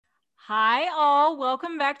Hi all,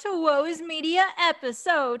 welcome back to Woes Media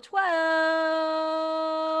episode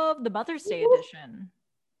 12, the Mother's Day edition.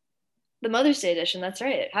 The Mother's Day edition, that's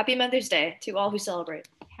right. Happy Mother's Day to all who celebrate.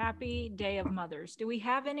 Happy Day of Mothers. Do we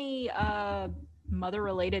have any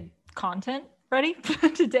mother-related content ready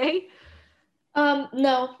today?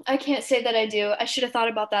 No, I can't say that I do. I should have thought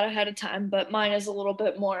about that ahead of time, but mine is a little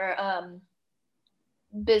bit more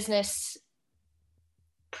business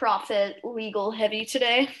profit legal heavy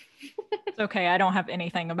today. It's okay, I don't have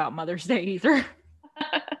anything about Mother's Day either.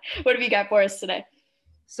 What have you got for us today?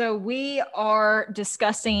 So we are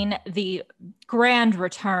discussing the grand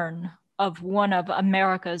return of one of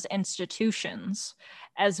America's institutions,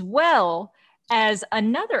 as well as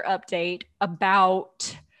another update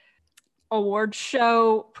about award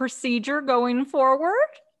show procedure going forward.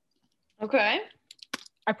 Okay.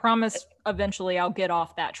 I promise eventually I'll get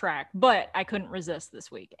off that track, but I couldn't resist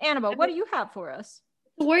this week. Annabelle, what do you have for us?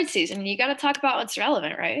 Award season. You got to talk about what's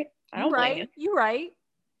relevant, right? I don't blame you. You're right.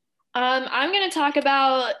 I'm going to talk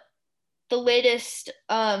about the latest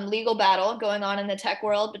legal battle going on in the tech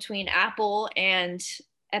world between Apple and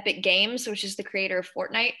Epic Games, which is the creator of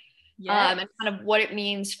Fortnite, Yes. and kind of what it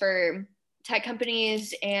means for tech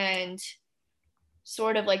companies and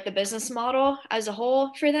sort of like the business model as a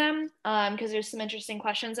whole for them, because there's some interesting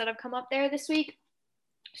questions that have come up there this week.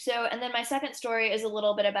 So, and then my second story is a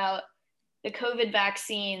little bit about the COVID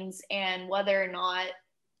vaccines and whether or not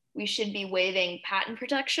we should be waiving patent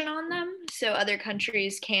protection on them so other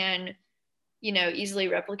countries can, easily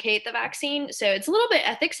replicate the vaccine. So it's a little bit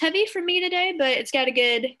ethics heavy for me today, but it's got a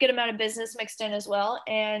good amount of business mixed in as well.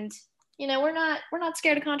 And we're not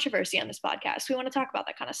scared of controversy on this podcast. We want to talk about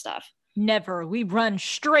that kind of stuff. Never. We run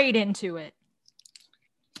straight into it.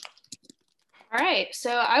 All right, so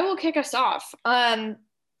I will kick us off.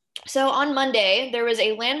 So on Monday, there was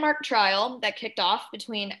a landmark trial that kicked off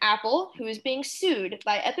between Apple, who is being sued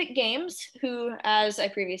by Epic Games, who, as I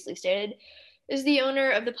previously stated, is the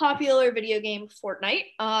owner of the popular video game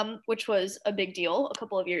Fortnite, which was a big deal a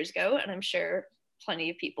couple of years ago, and I'm sure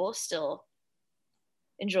plenty of people still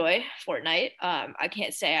enjoy Fortnite. I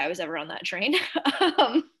can't say I was ever on that train.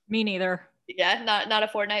 Me neither. Yeah, not a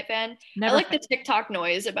Fortnite fan. Never I like the TikTok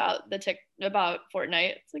noise about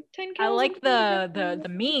Fortnite. It's like 10 kills. I like the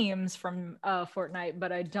memes from Fortnite,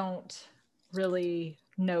 but I don't really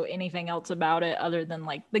know anything else about it other than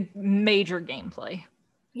like the major gameplay.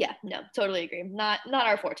 Yeah, no, totally agree. Not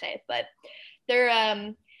our forte, but they're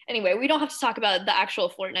anyway, we don't have to talk about the actual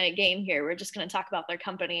Fortnite game here. We're just going to talk about their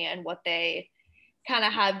company and what they kind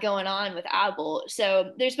of have going on with Apple.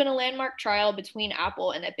 So there's been a landmark trial between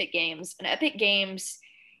Apple and Epic Games, and Epic Games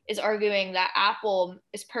is arguing that Apple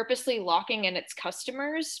is purposely locking in its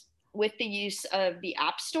customers with the use of the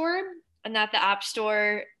App Store, and that the App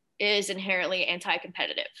Store is inherently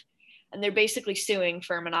anti-competitive. And they're basically suing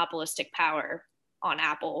for monopolistic power on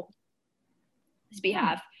Apple's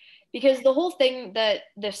behalf. Because the whole thing that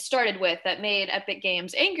this started with that made Epic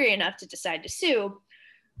Games angry enough to decide to sue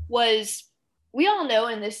was, we all know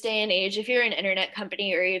in this day and age, if you're an internet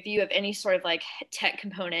company or if you have any sort of like tech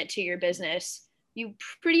component to your business, you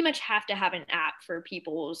pretty much have to have an app for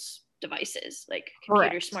people's devices, like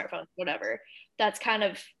computers, smartphones, whatever. That's kind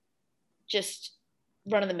of just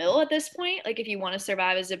run of the mill at this point. Like if you want to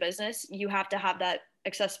survive as a business, you have to have that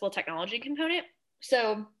accessible technology component.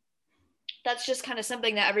 So that's just kind of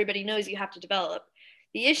something that everybody knows you have to develop.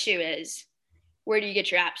 The issue is, where do you get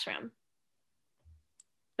your apps from?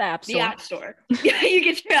 The App Store. The App Store. Yeah, you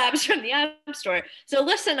get your apps from the App Store. So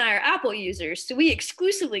Alyssa and I are Apple users, so we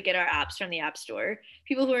exclusively get our apps from the App Store.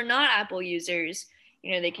 People who are not Apple users,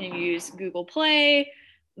 they can use Google Play.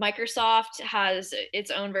 Microsoft has its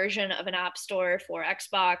own version of an App Store for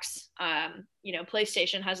Xbox.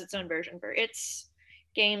 PlayStation has its own version for its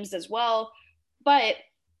games as well. But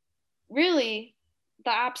really,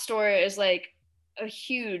 the App Store is like a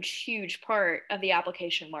huge part of the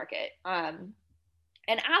application market.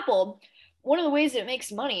 And Apple, one of the ways it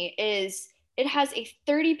makes money is it has a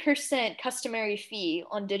 30% customary fee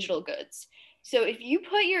on digital goods. So if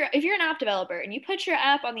you're an app developer and you put your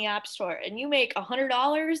app on the App Store and you make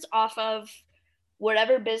 $100 off of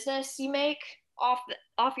whatever business you make off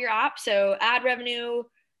your app, so ad revenue,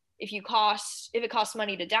 if it costs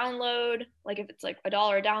money to download, like if it's like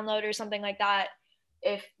 $1 a download or something like that,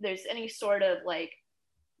 if there's any sort of like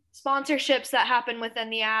sponsorships that happen within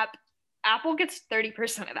the app, Apple gets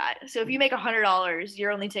 30% of that. So if you make $100,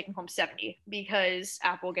 you're only taking home 70 because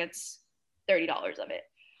Apple gets $30 of it.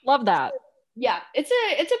 Love that. Yeah, it's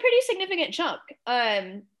a pretty significant chunk.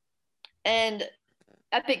 And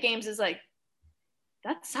Epic Games is like,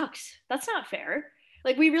 that sucks. That's not fair.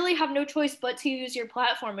 Like, we really have no choice but to use your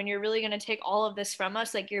platform, and you're really going to take all of this from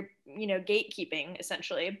us. Like, you're, gatekeeping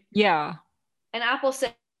essentially. Yeah. And Apple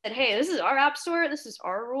said, hey, this is our app store. This is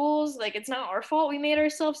our rules. Like, it's not our fault we made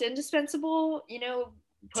ourselves indispensable,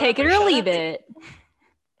 Take it or leave it.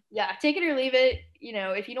 Yeah, take it or leave it.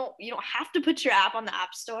 If you don't have to put your app on the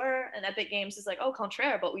app store. And Epic Games is like, oh,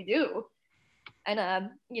 contraire, but we do. And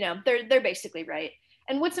they're basically right.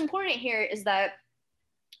 And what's important here is that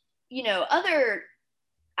other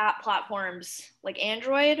app platforms like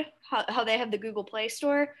Android, how they have the Google Play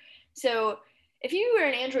Store. So if you are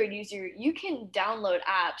an Android user, you can download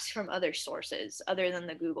apps from other sources other than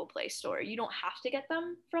the Google Play Store. You don't have to get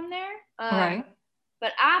them from there. Right.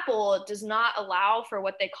 But Apple does not allow for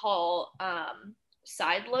what they call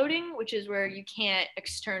side loading, which is where you can't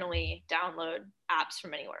externally download apps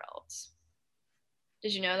from anywhere else.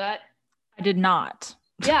 Did you know that? I did not.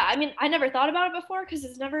 Yeah, I mean, I never thought about it before because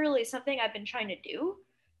it's never really something I've been trying to do.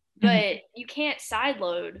 But you can't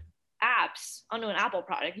sideload apps onto an Apple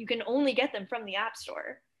product. You can only get them from the App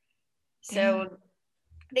Store. So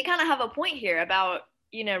they kind of have a point here about,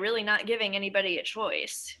 really not giving anybody a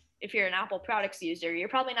choice. If you're an Apple products user, you're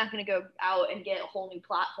probably not going to go out and get a whole new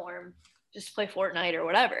platform just to play Fortnite or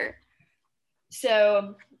whatever.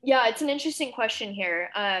 So, yeah, it's an interesting question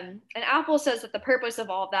here. And Apple says that the purpose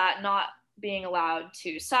of all of that not being allowed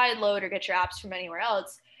to sideload or get your apps from anywhere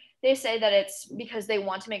else, they say that it's because they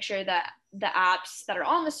want to make sure that the apps that are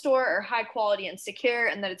on the store are high quality and secure,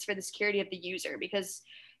 and that it's for the security of the user, because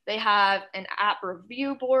they have an app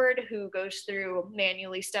review board who goes through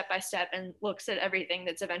manually step by step and looks at everything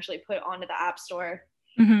that's eventually put onto the App Store.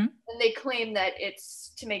 And they claim that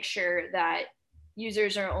it's to make sure that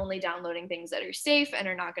users are only downloading things that are safe and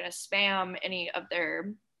are not going to spam any of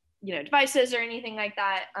their devices or anything like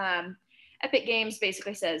that. Epic Games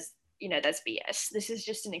basically says, that's BS. This is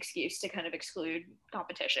just an excuse to kind of exclude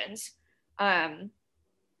competitions. And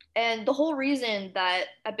the whole reason that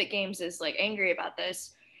Epic Games is like angry about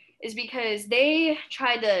this is because they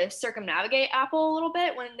tried to circumnavigate Apple a little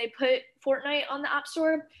bit when they put Fortnite on the App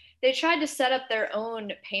Store. They tried to set up their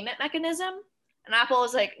own payment mechanism, and Apple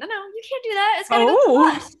was like, no, you can't do that. It's gotta go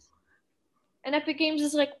through us. And Epic Games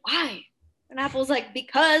is like, why? And Apple's like,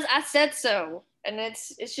 because I said so. And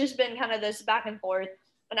it's just been kind of this back and forth.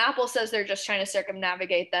 And Apple says they're just trying to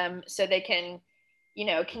circumnavigate them so they can,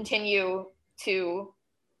 continue to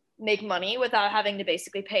make money without having to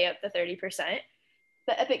basically pay up the 30%.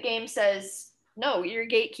 But Epic Games says, no, you're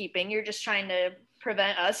gatekeeping. You're just trying to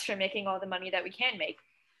prevent us from making all the money that we can make.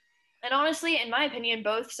 And honestly, in my opinion,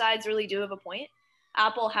 both sides really do have a point.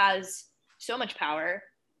 Apple has so much power.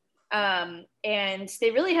 And they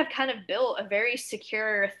really have kind of built a very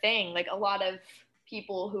secure thing. Like, a lot of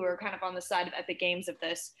people who are kind of on the side of Epic Games of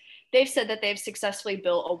this, they've said that they've successfully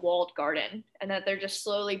built a walled garden, and that they're just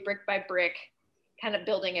slowly, brick by brick, kind of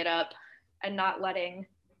building it up and not letting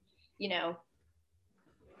a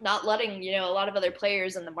lot of other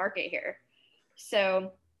players in the market here.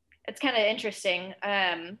 So it's kind of interesting.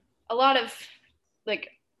 A lot of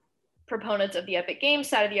proponents of the Epic Games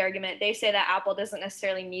side of the argument, they say that Apple doesn't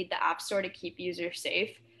necessarily need the App Store to keep users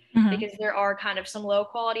safe, because there are kind of some low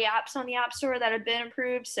quality apps on the App Store that have been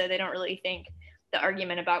improved. So they don't really think the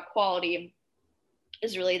argument about quality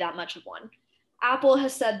is really that much of one. Apple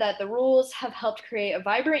has said that the rules have helped create a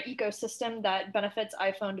vibrant ecosystem that benefits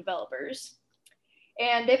iPhone developers.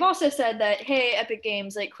 And they've also said that, hey, Epic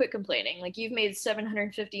Games, quit complaining. You've made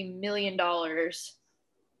 $750 million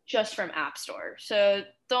just from App Store. So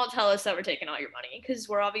don't tell us that we're taking all your money, because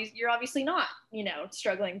you're obviously not,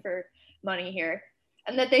 struggling for money here.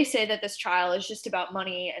 And that they say that this trial is just about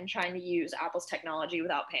money and trying to use Apple's technology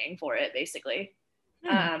without paying for it, basically.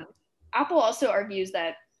 Apple also argues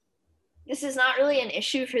that this is not really an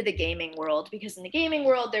issue for the gaming world, because in the gaming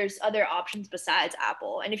world, there's other options besides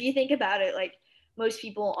Apple. And if you think about it, most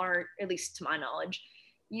people aren't, at least to my knowledge,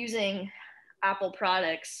 using Apple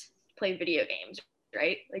products to play video games,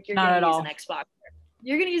 right? You're going to use an Xbox.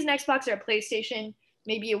 You're going to use an Xbox or a PlayStation,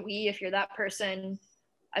 maybe a Wii if you're that person.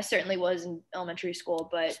 I certainly was in elementary school,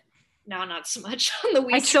 but now not so much on the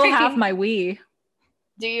Wii. I still have my Wii.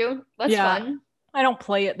 Do you? That's fun. I don't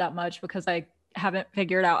play it that much because I haven't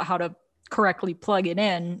figured out how to correctly plug it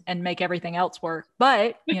in and make everything else work.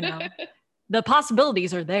 But, the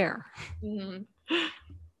possibilities are there.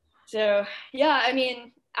 So, yeah, I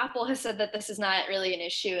mean, Apple has said that this is not really an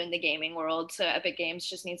issue in the gaming world, so Epic Games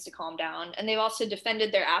just needs to calm down. And they've also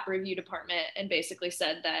defended their app review department and basically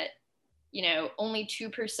said that, only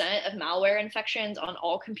 2% of malware infections on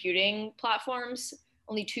all computing platforms,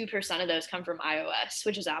 only 2% of those come from iOS,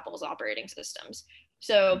 which is Apple's operating systems.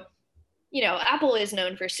 So, Apple is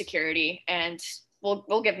known for security, and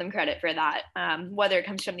we'll give them credit for that. Whether it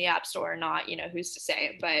comes from the App Store or not, who's to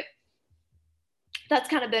say? But that's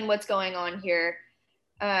kind of been what's going on here.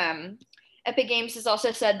 Epic Games has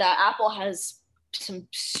also said that Apple has some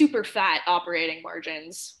super fat operating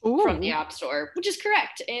margins from the App Store, which is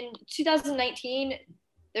correct. In 2019,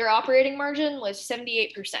 their operating margin was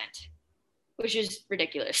 78%, which is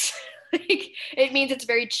ridiculous. Like, it means it's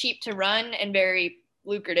very cheap to run and very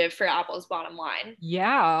lucrative for Apple's bottom line.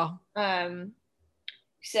 Yeah.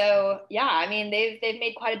 So yeah, I mean, they've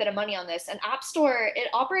made quite a bit of money on this. And App Store, it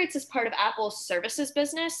operates as part of Apple's services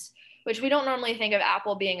business, which we don't normally think of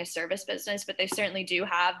Apple being a service business, but they certainly do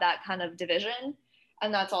have that kind of division.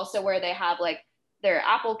 And that's also where they have like their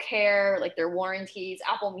Apple Care, like their warranties,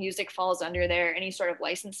 Apple Music falls under there, any sort of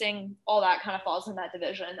licensing, all that kind of falls in that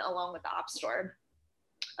division along with the App Store.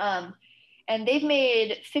 And they've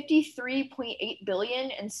made $53.8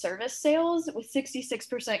 billion in service sales with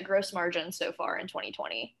 66% gross margin so far in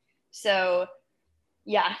 2020. So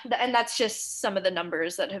yeah, and that's just some of the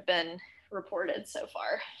numbers that have been reported so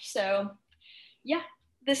far. So yeah,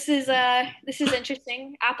 this is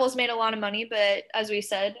interesting. Apple's made a lot of money, but as we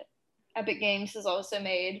said, Epic Games has also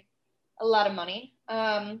made a lot of money.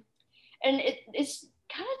 And it's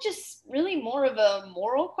kind of just really more of a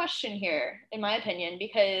moral question here, in my opinion,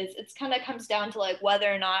 because it's kind of comes down to like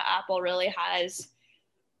whether or not Apple really has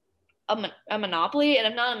a monopoly. And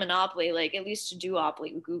if not a monopoly, like at least a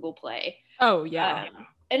duopoly with Google Play. Oh yeah.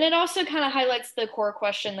 And it also kind of highlights the core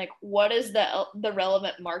question, like what is the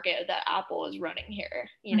relevant market that Apple is running here,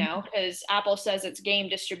 because Apple says it's game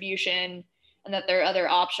distribution and that there are other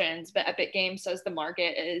options, but Epic Games says the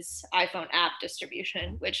market is iPhone app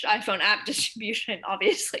distribution, which iPhone app distribution,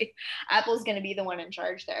 obviously, Apple's going to be the one in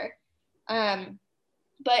charge there. But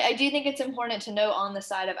I do think it's important to note on the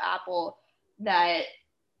side of Apple that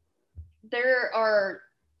there are,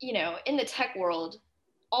 in the tech world,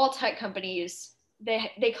 all tech companies,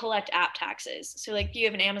 they collect app taxes. So like if you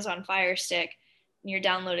have an Amazon Fire Stick and you're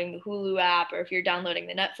downloading the Hulu app, or if you're downloading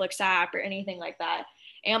the Netflix app or anything like that,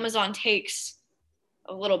 Amazon takes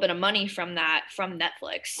a little bit of money from that from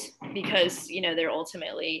Netflix because, they're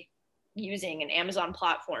ultimately using an Amazon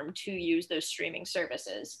platform to use those streaming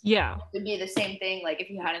services. Yeah. It would be the same thing like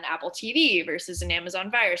if you had an Apple TV versus an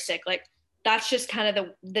Amazon Fire Stick. Like that's just kind of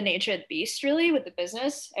the nature of the beast, really, with the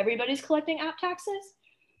business. Everybody's collecting app taxes.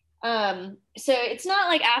 So it's not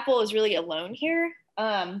like Apple is really alone here.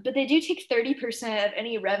 But they do take 30% of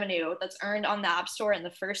any revenue that's earned on the App Store in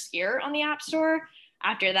the first year on the App Store.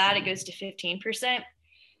 After that, it goes to 15%.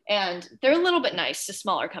 And they're a little bit nice to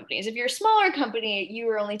smaller companies. If you're a smaller company, you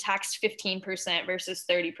are only taxed 15% versus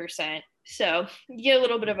 30%. So you get a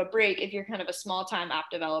little bit of a break if you're kind of a small-time app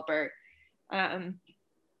developer.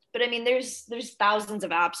 But I mean, there's thousands of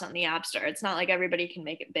apps on the App Store. It's not like everybody can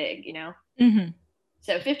make it big, Mm-hmm.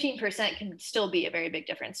 So 15% can still be a very big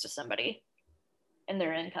difference to somebody in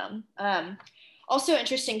their income. Also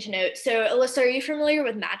interesting to note. So Alyssa, are you familiar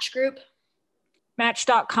with Match Group?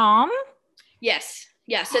 Match.com? Yes.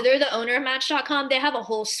 Yeah. So they're the owner of Match.com. They have a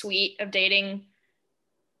whole suite of dating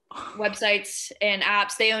websites and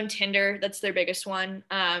apps. They own Tinder. That's their biggest one.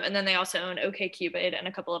 And then they also own OkCupid and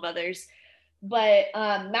a couple of others. But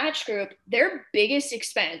Match Group, their biggest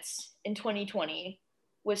expense in 2020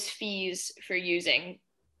 was fees for using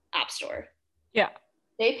App Store. Yeah.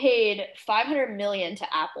 They paid $500 million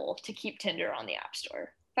to Apple to keep Tinder on the App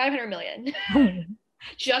Store. $500 million.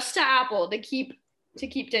 Just to Apple to keep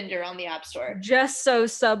Tinder on the App Store. Just so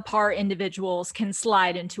subpar individuals can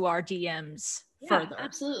slide into our DMs further.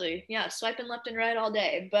 Absolutely. Yeah, swiping left and right all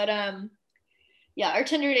day. But yeah, our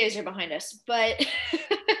Tinder days are behind us. But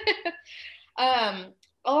a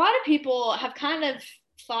lot of people have kind of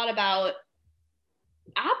thought about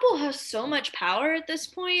Apple has so much power at this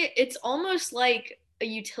point. It's almost like a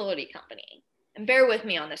utility company. And bear with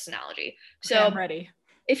me on this analogy. So okay, I'm ready.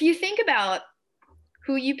 If you think about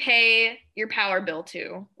who you pay your power bill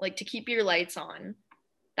to, like to keep your lights on,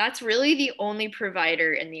 that's really the only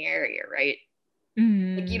provider in the area, right?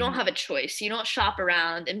 Like you don't have a choice. You don't shop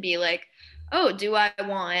around and be like, oh, do I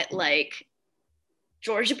want like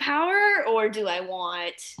Georgia Power, or do I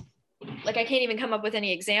want, like, I can't even come up with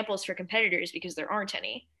any examples for competitors because there aren't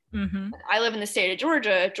any. Mm-hmm. I live in the state of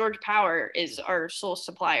Georgia. Georgia Power is our sole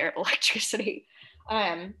supplier of electricity.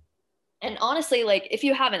 And honestly, like if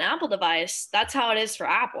you have an Apple device, that's how it is for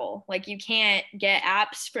Apple. Like you can't get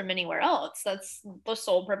apps from anywhere else. That's the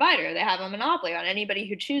sole provider. They have a monopoly on anybody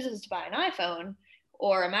who chooses to buy an iPhone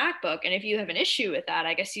or a MacBook. And if you have an issue with that,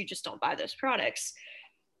 I guess you just don't buy those products.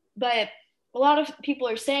 But a lot of people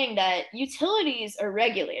are saying that utilities are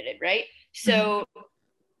regulated, right? So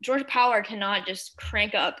Georgia Power cannot just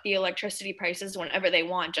crank up the electricity prices whenever they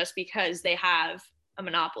want just because they have a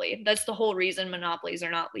monopoly. That's the whole reason monopolies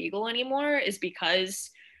are not legal anymore, is because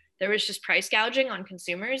there was just price gouging on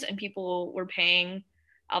consumers and people were paying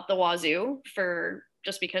out the wazoo for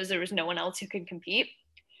just because there was no one else who could compete.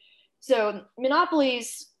 So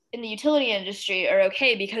monopolies in the utility industry are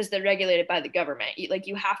okay because they're regulated by the government. Like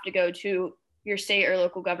you have to go to your state or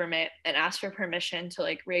local government and ask for permission to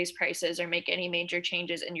like raise prices or make any major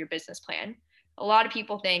changes in your business plan. A lot of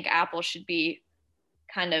people think Apple should be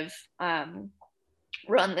kind of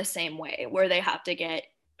run the same way, where they have to get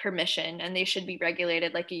permission and they should be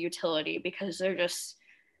regulated like a utility because they're just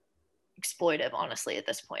exploitive, honestly, at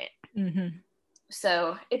this point. Mm-hmm.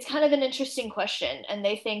 So it's kind of an interesting question. And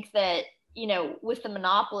they think that, you know, with the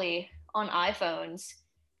monopoly on iPhones,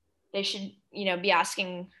 they should, you know, be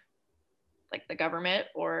asking like the government,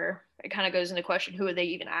 or it kind of goes into question, who would they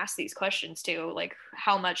even ask these questions to? Like,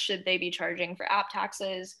 how much should they be charging for app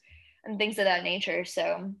taxes and things of that nature?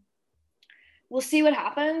 So we'll see what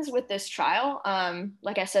happens with this trial.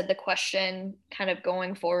 Like I said, the question kind of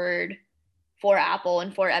going forward for Apple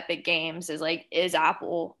and for Epic Games is like, is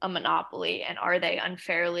Apple a monopoly and are they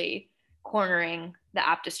unfairly cornering the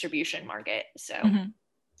app distribution market? So,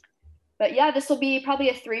 but yeah, this will be probably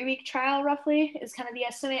a 3-week trial roughly is kind of the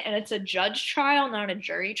estimate. And it's a judge trial, not a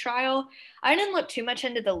jury trial. I didn't look too much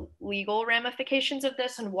into the legal ramifications of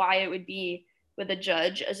this and why it would be with a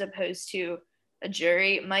judge as opposed to a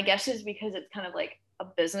jury. My guess is because it's kind of like a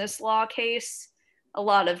business law case. A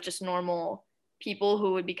lot of just normal people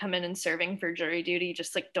who would be coming and serving for jury duty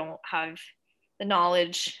just like don't have the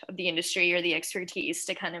knowledge of the industry or the expertise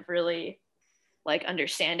to kind of really like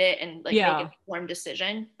understand it and like make an informed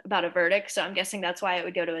decision about a verdict. So I'm guessing that's why it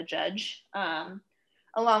would go to a judge,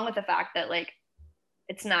 along with the fact that like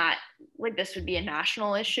it's not like this would be a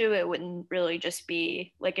national issue. It wouldn't really just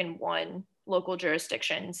be like in one local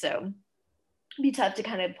jurisdiction. So it'd be tough to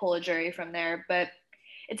kind of pull a jury from there. But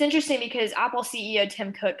it's interesting because Apple CEO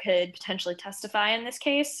Tim Cook could potentially testify in this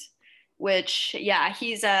case, which, yeah,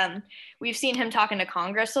 he's we've seen him talking to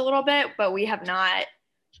Congress a little bit, but we have not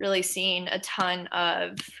really seen a ton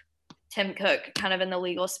of Tim Cook kind of in the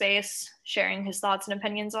legal space sharing his thoughts and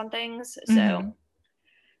opinions on things. So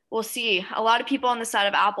we'll see. A lot of people on the side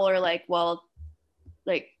of Apple are like, well,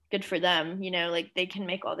 like good for them, you know, like they can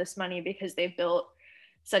make all this money because they've built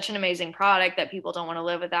such an amazing product that people don't want to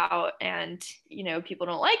live without. And, you know, people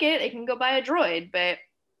don't like it, they can go buy a Droid, but,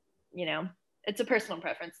 you know, it's a personal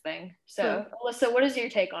preference thing. So, Alyssa, what is your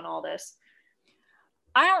take on all this?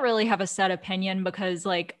 I don't really have a set opinion because,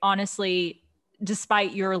 like, honestly,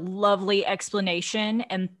 despite your lovely explanation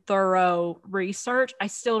and thorough research, I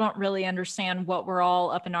still don't really understand what we're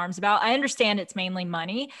all up in arms about. I understand it's mainly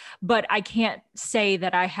money, but I can't say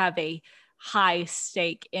that I have a high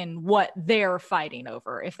stake in what they're fighting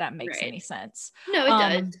over, if that makes any sense. No, it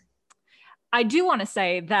does. I do want to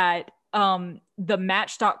say that the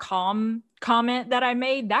Match.com comment that I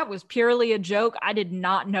made, that was purely a joke. I did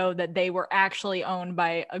not know that they were actually owned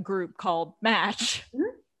by a group called Match.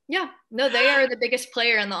 Yeah, no, they are the biggest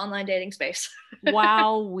player in the online dating space.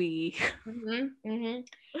 Wowee.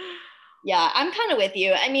 Yeah, I'm kind of with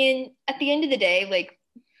you. I mean, at the end of the day, like,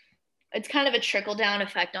 it's kind of a trickle down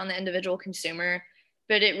effect on the individual consumer,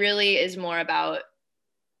 but it really is more about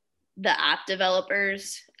the app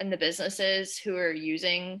developers and the businesses who are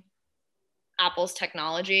using Apple's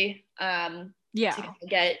technology to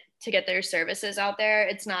get their services out there.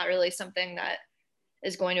 It's not really something that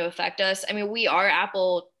is going to affect us. I mean, we are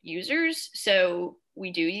Apple users, so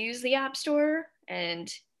we do use the App Store,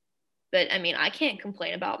 but I mean, I can't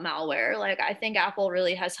complain about malware. Like, I think Apple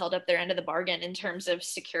really has held up their end of the bargain in terms of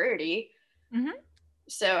security.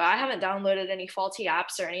 So I haven't downloaded any faulty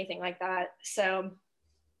apps or anything like that. So,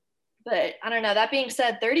 but I don't know. That being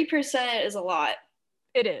said, 30% is a lot.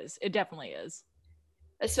 It is. It definitely is.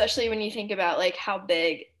 Especially when you think about like how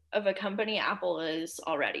big of a company Apple is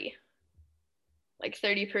already. Like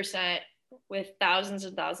 30% with thousands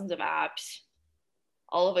and thousands of apps,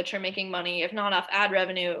 all of which are making money, if not off ad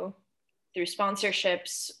revenue, through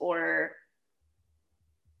sponsorships or,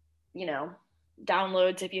 you know,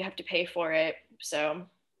 downloads if you have to pay for it. So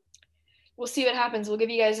we'll see what happens. We'll give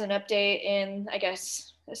you guys an update in, I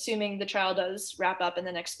guess, assuming the trial does wrap up in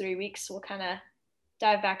the next 3 weeks, we'll kind of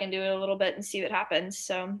dive back into it a little bit and see what happens.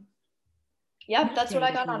 So yeah, that's what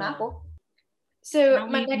I got on Apple. So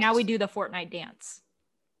now we do the Fortnite dance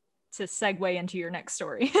to segue into your next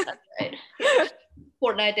story. That's right.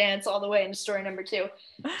 Fortnite dance all the way into story number 2.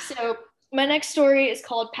 So my next story is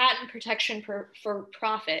called Patent Protection for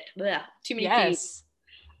Profit. Blah, too many P's.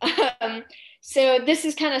 So this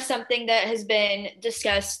is kind of something that has been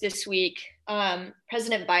discussed this week.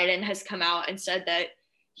 President Biden has come out and said that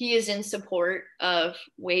he is in support of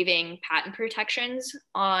waiving patent protections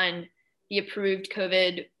on the approved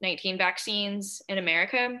COVID-19 vaccines in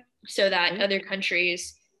America so that other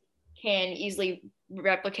countries can easily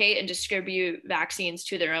replicate and distribute vaccines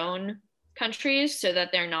to their own countries so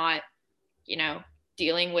that they're not,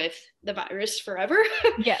 dealing with the virus forever.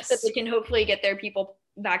 Yes. That they can hopefully get their people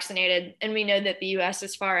vaccinated. And we know that the US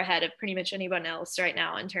is far ahead of pretty much anyone else right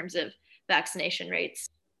now in terms of vaccination rates.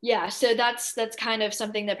 Yeah, so that's kind of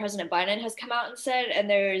something that President Biden has come out and said, and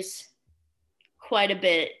there's quite a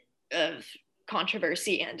bit of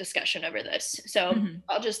controversy and discussion over this. So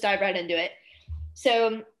I'll just dive right into it.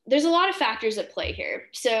 So there's a lot of factors at play here.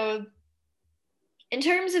 So in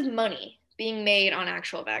terms of money being made on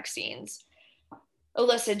actual vaccines,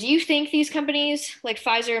 Alyssa, do you think these companies like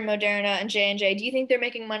Pfizer, Moderna, and J&J, do you think they're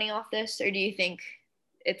making money off this, or do you think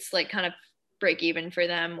it's like kind of break even for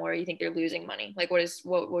them, or you think they're losing money? Like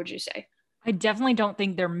what would you say? I definitely don't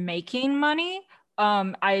think they're making money.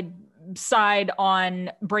 I'd side on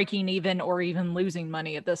breaking even or even losing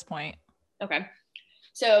money at this point. Okay.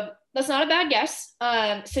 So that's not a bad guess.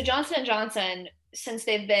 So Johnson & Johnson, since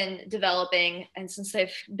they've been developing and since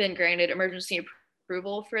they've been granted emergency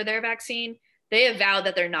approval for their vaccine, they have vowed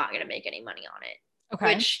that they're not going to make any money on it.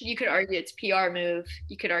 Okay. Which you could argue it's PR move.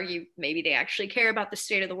 You could argue maybe they actually care about the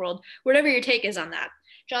state of the world. Whatever your take is on that.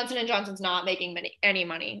 Johnson & Johnson's not making any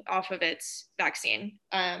money off of its vaccine.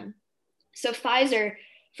 So Pfizer,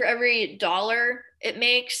 for every dollar it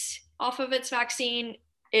makes off of its vaccine,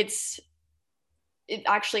 it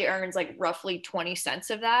actually earns like roughly 20 cents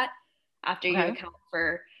of that after you account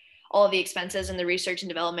for all of the expenses and the research and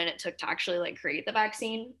development it took to actually like create the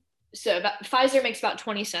vaccine. So Pfizer makes about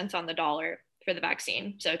 20 cents on the dollar for the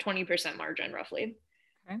vaccine. So 20% margin roughly.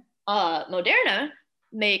 Okay. Moderna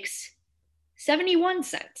makes 71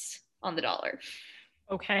 cents on the dollar.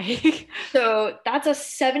 Okay. So that's a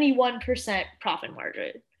 71% profit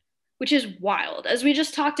margin, which is wild. As we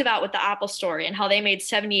just talked about with the Apple Store and how they made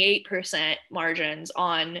 78% margins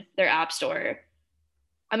on their App Store.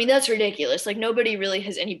 I mean, that's ridiculous. Like nobody really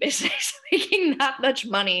has any business making that much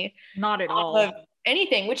money. Not at all.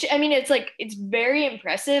 Anything, which I mean, it's very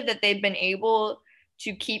impressive that they've been able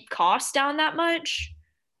to keep costs down that much.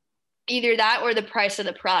 Either that or the price of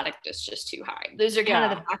the product is just too high. Those are kind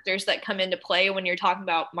of the factors that come into play when you're talking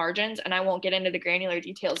about margins. And I won't get into the granular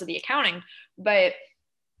details of the accounting, but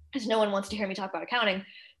because no one wants to hear me talk about accounting,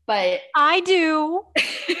 but I do.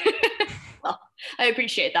 Well, I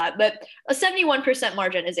appreciate that. But a 71%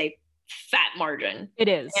 margin is a fat margin. It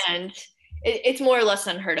is. And it's more or less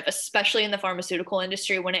unheard of, especially in the pharmaceutical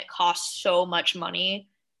industry when it costs so much money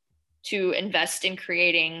to invest in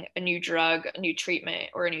creating a new drug, a new treatment,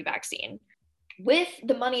 or a new vaccine. With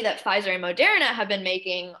the money that Pfizer and Moderna have been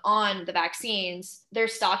making on the vaccines, their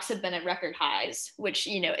stocks have been at record highs, which,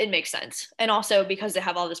 it makes sense. And also because they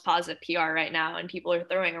have all this positive PR right now and people are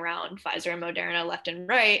throwing around Pfizer and Moderna left and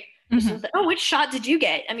right. Mm-hmm. Oh, which shot did you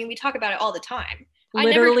get? I mean, we talk about it all the time.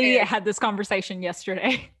 Literally had this conversation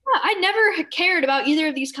yesterday. I never cared about either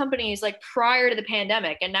of these companies like prior to the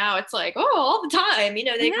pandemic. And now it's like, all the time,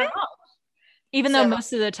 they come up. Even though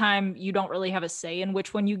most of the time you don't really have a say in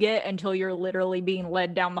which one you get until you're literally being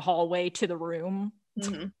led down the hallway to the room.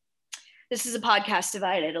 Mm-hmm. This is a podcast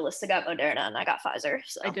divided. Alyssa got Moderna and I got Pfizer.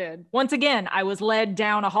 So. I did. Once again, I was led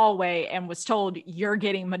down a hallway and was told you're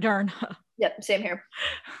getting Moderna. Yep, same here.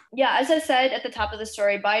 Yeah, as I said at the top of the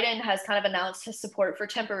story, Biden has kind of announced his support for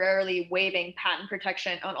temporarily waiving patent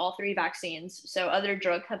protection on all 3 vaccines. So other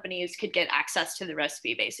drug companies could get access to the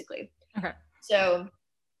recipe, basically. Okay. So,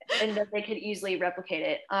 and that they could easily replicate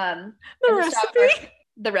it.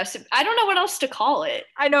 The recipe. I don't know what else to call it.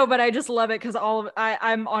 I know, but I just love it because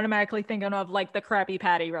I'm automatically thinking of like the Krabby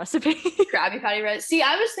Patty recipe. Krabby Patty recipe. See,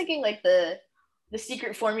 I was thinking like the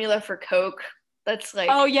secret formula for Coke. That's like,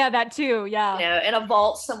 oh yeah, that too. Yeah. In a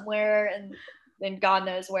vault somewhere and God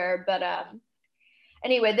knows where. But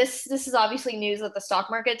anyway, this is obviously news that the stock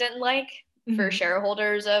market didn't like. Mm-hmm. For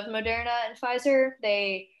shareholders of Moderna and Pfizer.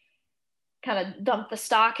 They kind of dumped the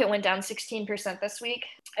stock. It went down 16% this week.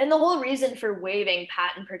 And the whole reason for waiving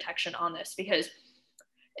patent protection on this, because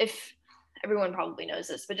if everyone probably knows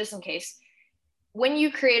this, but just in case, when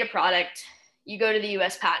you create a product, you go to the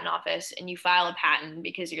US Patent Office and you file a patent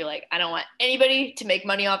because you're like, I don't want anybody to make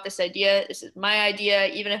money off this idea. This is my idea,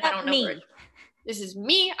 even if I don't know where this is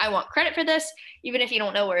me. I want credit for this, even if you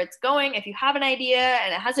don't know where it's going. If you have an idea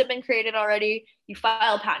and it hasn't been created already, you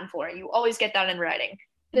file a patent for it. You always get that in writing.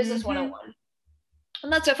 Business 101.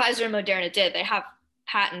 And that's what Pfizer and Moderna did. They have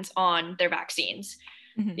patents on their vaccines.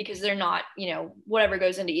 because they're not, whatever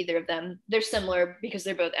goes into either of them. They're similar because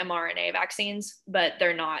they're both mRNA vaccines, but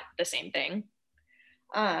they're not the same thing.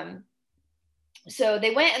 So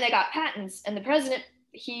they went and they got patents, and the president,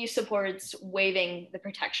 he supports waiving the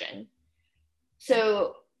protection.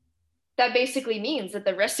 So that basically means that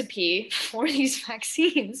the recipe for these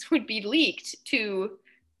vaccines would be leaked to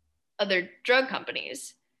other drug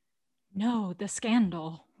companies. No, the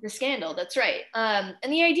scandal. The scandal, that's right.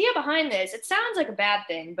 And the idea behind this, it sounds like a bad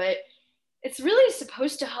thing, but it's really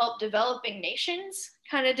supposed to help developing nations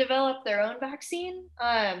kind of develop their own vaccine.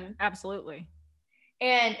 Absolutely.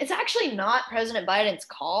 And it's actually not President Biden's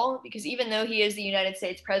call, because even though he is the United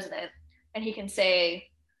States president and he can say,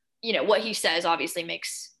 what he says obviously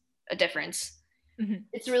makes a difference.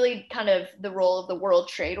 It's really kind of the role of the World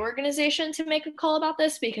Trade Organization to make a call about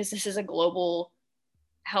this, because this is a global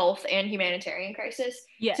health and humanitarian crisis.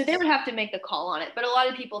 Yes. So they would have to make the call on it. But a lot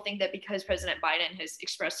of people think that because President Biden has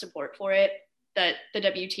expressed support for it, that the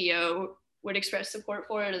WTO would express support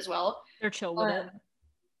for it as well. They're chill with it.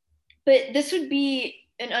 But this would be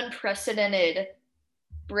an unprecedented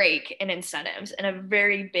break in incentives and a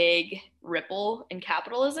very big ripple in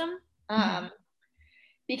capitalism.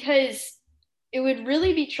 Because it would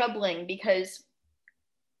really be troubling, because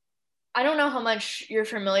I don't know how much you're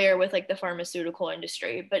familiar with like the pharmaceutical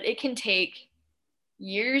industry, but it can take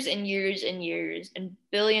years and years and years and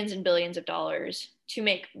billions of dollars to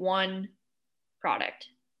make one product,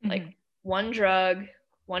 like one drug,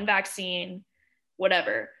 one vaccine,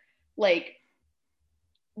 whatever. Like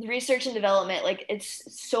the research and development, like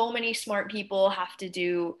it's so many smart people have to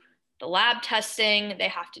do the lab testing, they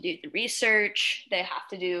have to do the research, they have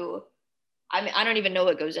to do, I don't even know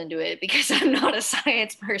what goes into it because I'm not a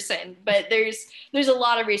science person, but there's a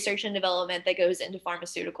lot of research and development that goes into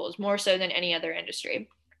pharmaceuticals, more so than any other industry.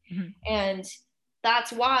 And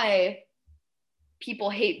that's why people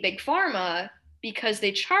hate big pharma, because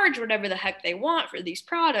they charge whatever the heck they want for these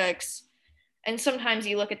products. And sometimes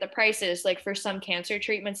you look at the prices, like for some cancer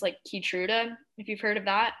treatments, like Keytruda, if you've heard of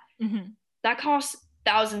that, that costs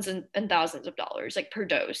thousands and thousands of dollars, like per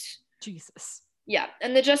dose. Jesus. Yeah.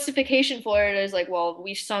 And the justification for it is like, well,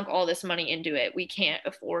 we sunk all this money into it. We can't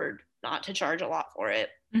afford not to charge a lot for it.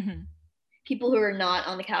 People who are not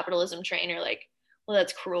on the capitalism train are like, well,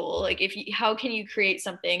 that's cruel. Like, how can you create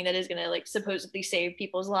something that is going to like supposedly save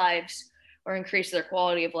people's lives or increase their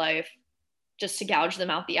quality of life just to gouge them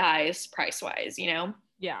out the eyes price wise,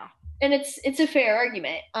 Yeah. And it's a fair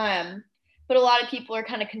argument. But a lot of people are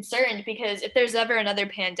kind of concerned, because if there's ever another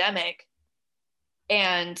pandemic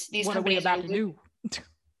and these what companies are we about to do?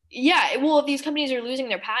 Yeah, well, if these companies are losing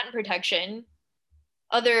their patent protection,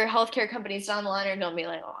 other healthcare companies down the line are going to be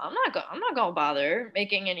like, oh, I'm not going to bother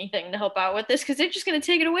making anything to help out with this, because they're just going to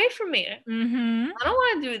take it away from me. I don't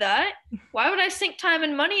want to do that. Why would I sink time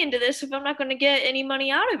and money into this if I'm not going to get any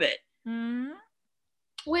money out of it?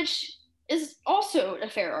 Which is also a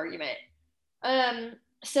fair argument.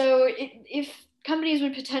 So if companies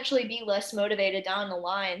would potentially be less motivated down the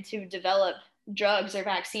line to develop drugs or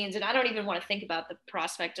vaccines, and I don't even want to think about the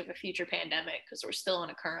prospect of a future pandemic because we're still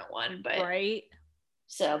in a current one, but right.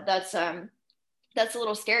 So that's a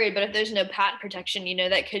little scary. But if there's no patent protection,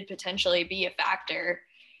 that could potentially be a factor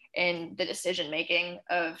in the decision making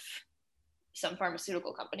of some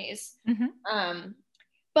pharmaceutical companies.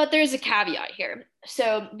 But there's a caveat here.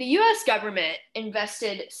 So the US government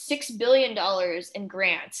invested $6 billion in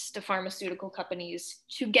grants to pharmaceutical companies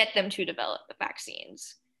to get them to develop the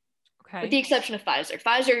vaccines. Okay. With the exception of Pfizer.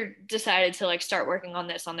 Pfizer decided to start working on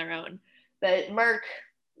this on their own. But Merck,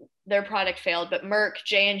 their product failed. But Merck,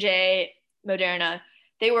 J&J, Moderna,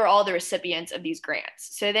 they were all the recipients of these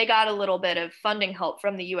grants. So they got a little bit of funding help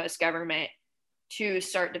from the US government to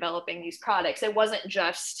start developing these products. It wasn't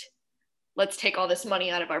just, let's take all this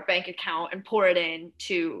money out of our bank account and pour it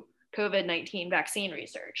into COVID-19 vaccine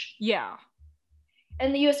research. Yeah.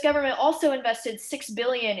 And the US government also invested $6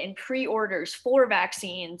 billion in pre-orders for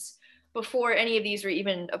vaccines before any of these were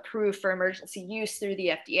even approved for emergency use through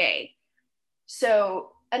the FDA.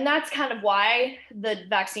 So, and that's kind of why the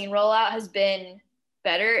vaccine rollout has been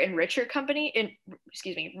better in richer countries,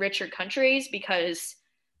 because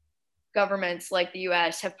governments like the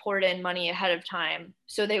US have poured in money ahead of time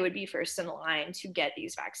so they would be first in line to get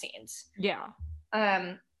these vaccines. Yeah.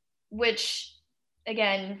 Which,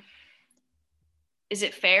 again, is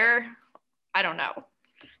it fair? I don't know.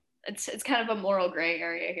 It's kind of a moral gray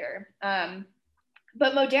area here.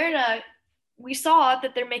 But Moderna, we saw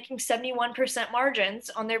that they're making 71%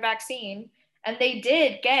 margins on their vaccine, and they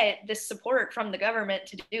did get this support from the government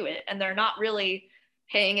to do it, and they're not really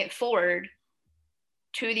paying it forward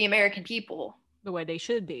to the American people. the way they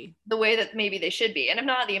should be. The way that maybe they should be. And if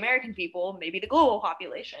not the American people, maybe the global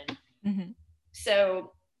population. Mm-hmm.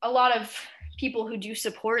 So a lot of people who do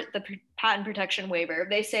support the patent protection waiver,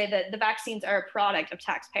 they say that the vaccines are a product of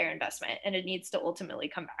taxpayer investment and it needs to ultimately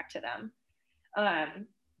come back to them.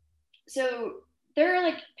 So there are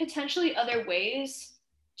like potentially other ways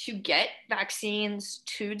to get vaccines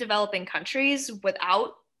to developing countries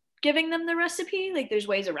without giving them the recipe. Like there's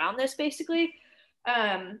ways around this basically.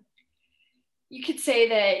 You could say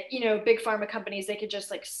that, you know, big pharma companies, they could just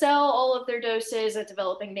like sell all of their doses at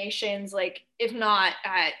developing nations, like if not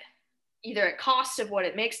at either at cost of what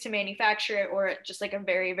it makes to manufacture it or at just like a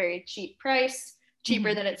very, very cheap price, cheaper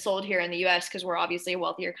mm-hmm. than it's sold here in the US because we're obviously a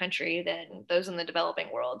wealthier country than those in the developing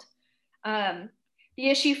world. The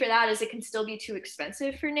issue for that is it can still be too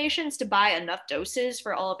expensive for nations to buy enough doses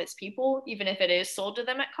for all of its people, even if it is sold to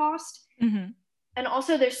them at cost. Mm-hmm. And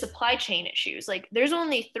also there's supply chain issues. Like there's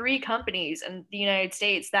only 3 companies in the United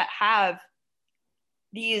States that have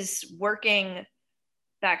these working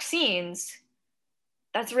vaccines.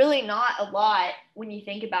 That's really not a lot when you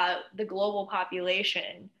think about the global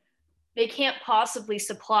population. They can't possibly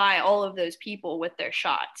supply all of those people with their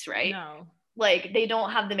shots, right? No. Like they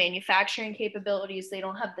don't have the manufacturing capabilities. They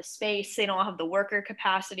don't have the space. They don't have the worker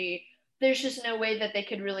capacity. There's just no way that they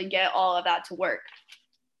could really get all of that to work.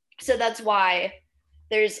 So that's why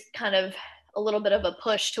there's kind of a little bit of a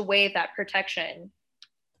push to waive that protection.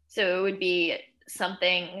 So it would be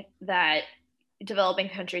something that developing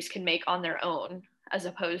countries can make on their own, as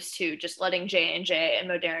opposed to just letting J&J and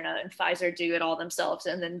Moderna and Pfizer do it all themselves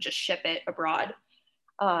and then just ship it abroad.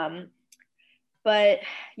 But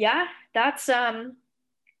yeah, that's kind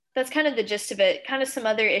of the gist of it. Kind of some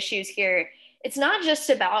other issues here. It's not just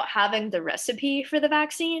about having the recipe for the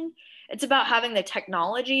vaccine. It's about having the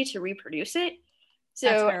technology to reproduce it.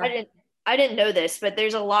 So I didn't know this, but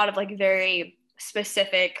there's a lot of like very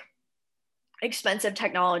specific, expensive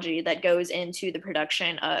technology that goes into the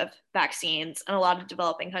production of vaccines. And a lot of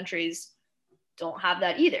developing countries don't have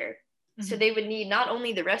that either. Mm-hmm. So they would need not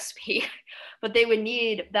only the recipe, but they would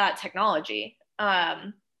need that technology.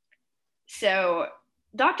 So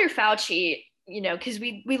Dr. Fauci, you know, because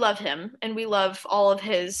we love him and we love all of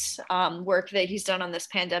his work that he's done on this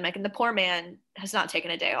pandemic, and the poor man has not taken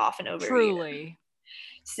a day off in over Truly. a year.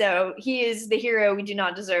 So he is the hero we do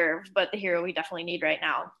not deserve, but the hero we definitely need right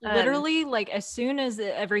now. Literally, like as soon as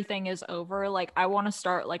everything is over, like I want to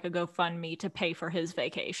start like a GoFundMe to pay for his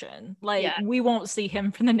vacation. Like we won't see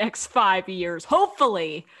him for the next 5 years,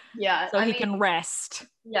 hopefully. Yeah. So he can rest.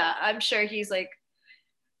 Yeah, I'm sure he's like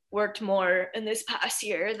worked more in this past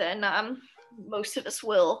year than most of us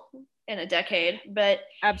will in a decade. But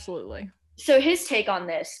absolutely. So his take on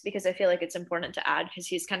this, because I feel like it's important to add because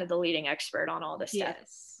he's kind of the leading expert on all this stuff.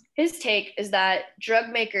 His take is that drug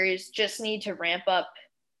makers just need to ramp up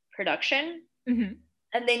production mm-hmm.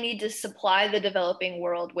 and they need to supply the developing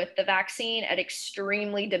world with the vaccine at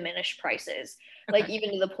extremely diminished prices, like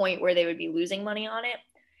even to the point where they would be losing money on it,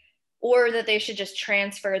 or that they should just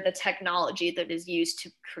transfer the technology that is used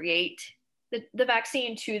to create the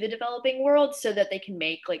vaccine to the developing world so that they can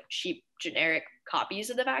make like cheap generic copies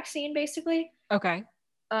of the vaccine basically. Okay.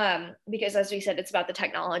 Because as we said, it's about the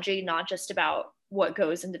technology, not just about what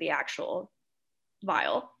goes into the actual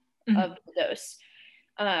vial mm-hmm. of the dose.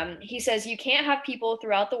 He says you can't have people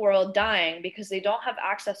throughout the world dying because they don't have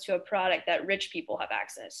access to a product that rich people have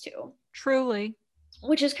access to. Truly.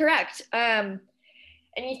 Which is correct. And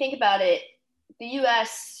you think about it, the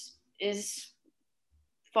US is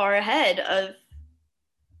far ahead of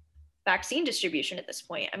vaccine distribution at this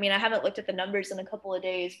point. I mean, I haven't looked at the numbers in a couple of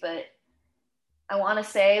days, but I want to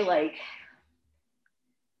say like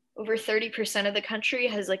over 30% of the country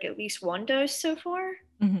has like at least one dose so far.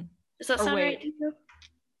 Mm-hmm. Does that sound right to you?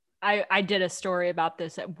 I did a story about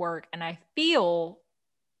this at work and I feel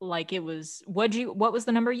like it was, what was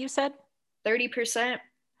the number you said? 30%.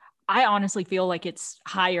 I honestly feel like it's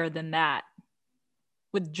higher than that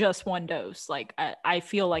with just one dose. Like I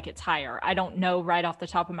feel like it's higher. I don't know right off the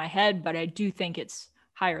top of my head, but I do think it's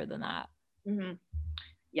higher than that. Mm-hmm.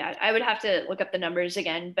 Yeah, I would have to look up the numbers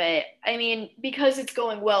again, but I mean, because it's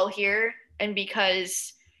going well here and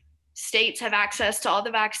because states have access to all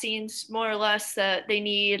the vaccines more or less that they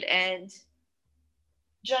need, and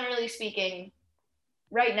generally speaking,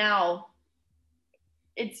 right now,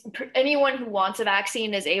 it's anyone who wants a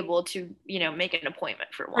vaccine is able to, you know, make an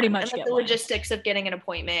appointment for one. Pretty much. And like the logistics of getting an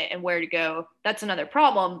appointment and where to go, that's another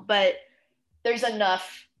problem, but there's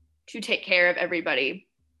enough to take care of everybody.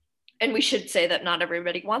 And we should say that not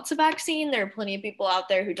everybody wants a vaccine. There are plenty of people out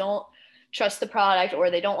there who don't trust the product, or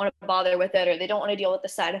they don't want to bother with it, or they don't want to deal with the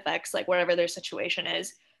side effects, like whatever their situation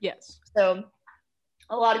is. Yes. So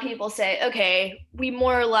a lot of people say, okay, we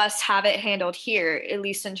more or less have it handled here, at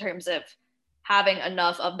least in terms of having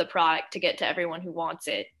enough of the product to get to everyone who wants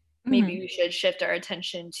it. Maybe we should shift our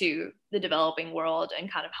attention to the developing world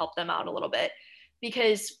and kind of help them out a little bit.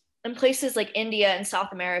 Because in places like India and South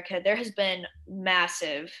America, there has been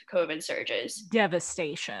massive COVID surges.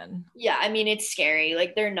 Devastation. Yeah, I mean, it's scary.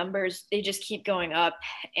 Like their numbers, they just keep going up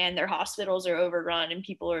and their hospitals are overrun and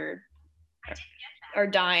people are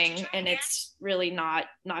dying, and it's really not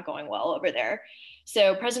going well over there.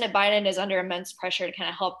 So President Biden is under immense pressure to kind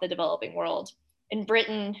of help the developing world. In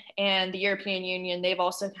Britain and the European Union, they've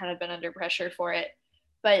also kind of been under pressure for it.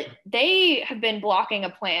 But they have been blocking a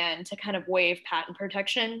plan to kind of waive patent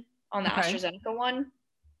protection on the AstraZeneca one.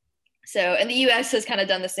 So, and the US has kind of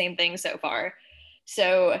done the same thing so far.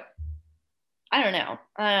 So I don't know.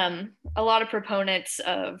 A lot of proponents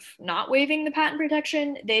of not waiving the patent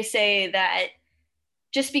protection, they say that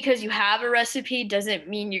just because you have a recipe doesn't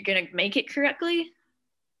mean you're going to make it correctly,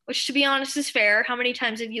 which to be honest is fair. How many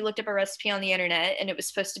times have you looked up a recipe on the internet and it was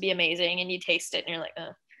supposed to be amazing and you taste it and you're like,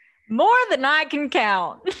 more than I can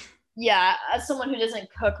count. Yeah, as someone who doesn't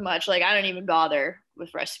cook much, like I don't even bother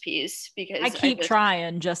with recipes because I keep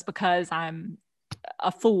trying just because I'm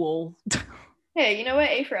a fool. Hey, you know what?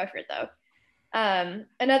 A for effort though. And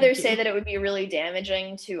others say that it would be really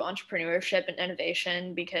damaging to entrepreneurship and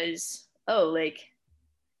innovation because, like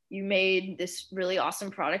you made this really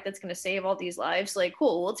awesome product that's going to save all these lives. Like,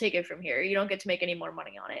 cool, we'll take it from here. You don't get to make any more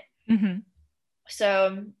money on it. Mm-hmm.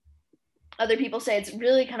 So other people say it's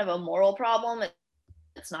really kind of a moral problem.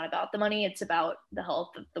 It's not about the money. It's about the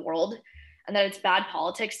health of the world. And that it's bad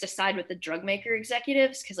politics to side with the drug maker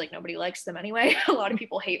executives because like nobody likes them anyway. A lot of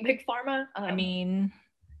people hate big pharma. I mean,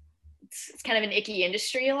 it's kind of an icky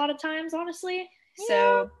industry a lot of times, honestly. Yeah.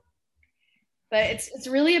 So, but it's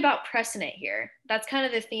really about precedent here. That's kind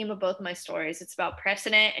of the theme of both my stories. It's about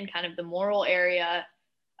precedent and kind of the moral area,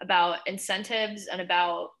 about incentives and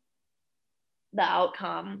about the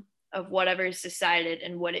outcome of whatever is decided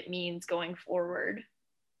and what it means going forward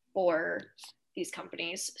for these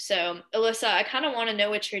companies. So, Alyssa, I kind of want to know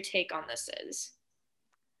what your take on this is.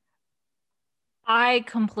 I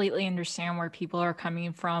completely understand where people are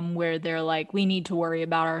coming from, where they're like, we need to worry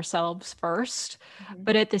about ourselves first. Mm-hmm.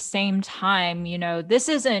 But at the same time, you know, this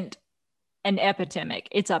isn't an epidemic,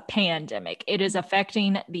 it's a pandemic. It is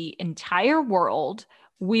affecting the entire world.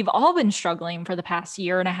 We've all been struggling for the past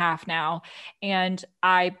year and a half now. And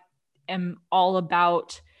I am all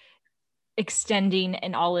about extending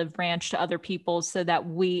an olive branch to other people so that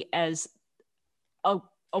we as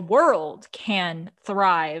a world can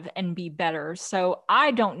thrive and be better. So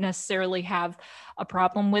I don't necessarily have a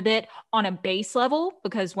problem with it on a base level,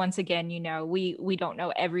 because once again, you know, we don't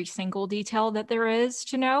know every single detail that there is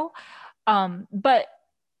to know. But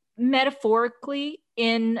metaphorically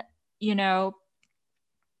in, you know,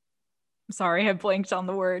 sorry, I blinked on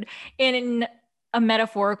the word, in a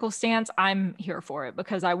metaphorical stance, I'm here for it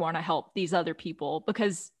because I want to help these other people,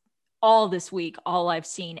 because all this week, all I've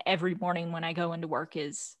seen every morning when I go into work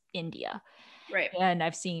is India. Right. And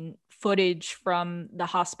I've seen footage from the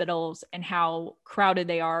hospitals and how crowded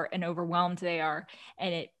they are and overwhelmed they are.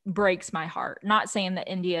 And it breaks my heart. Not saying that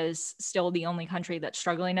India is still the only country that's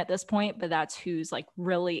struggling at this point, but that's who's like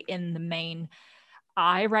really in the main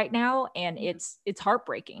eye right now. And it's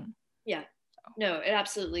heartbreaking. Yeah, no, it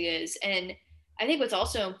absolutely is. And I think what's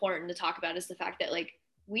also important to talk about is the fact that like,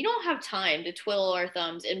 we don't have time to twiddle our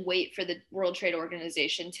thumbs and wait for the World Trade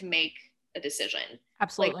Organization to make a decision.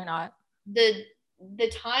 Absolutely not. The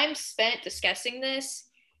time spent discussing this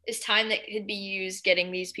is time that could be used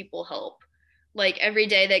getting these people help. Like every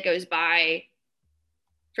day that goes by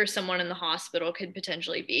for someone in the hospital could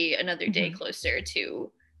potentially be another day closer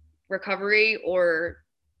to recovery or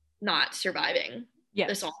not surviving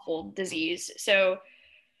this awful disease. So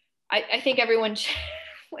I think everyone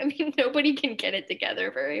I mean, nobody can get it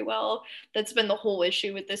together very well. That's been the whole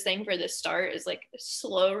issue with this thing for the start, is like a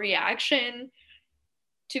slow reaction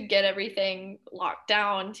to get everything locked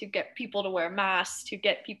down, to get people to wear masks, to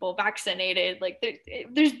get people vaccinated. Like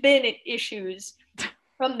there's been issues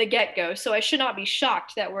from the get-go. So I should not be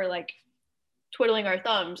shocked that we're like twiddling our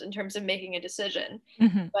thumbs in terms of making a decision.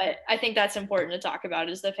 Mm-hmm. But I think that's important to talk about,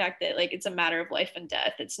 is the fact that like it's a matter of life and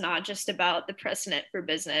death. It's not just about the precedent for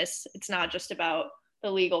business. It's not just about the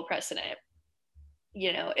legal precedent.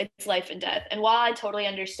 You know, it's life and death. And while I totally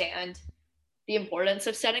understand the importance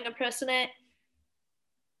of setting a precedent,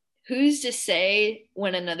 who's to say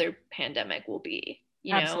when another pandemic will be?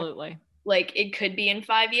 You know? Absolutely. Like it could be in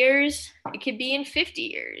 5 years, it could be in 50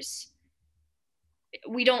 years.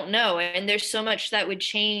 we don't know. And there's so much that would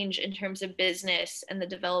change in terms of business and the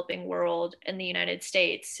developing world in the United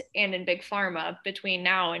States and in big pharma between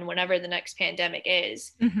now and whenever the next pandemic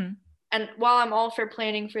is. Mm-hmm. And while I'm all for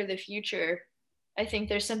planning for the future, I think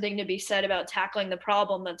there's something to be said about tackling the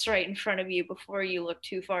problem that's right in front of you before you look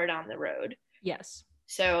too far down the road. Yes.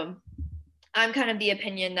 So I'm kind of the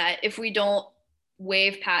opinion that if we don't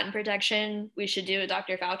waive patent protection, we should do what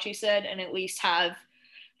Dr. Fauci said and at least have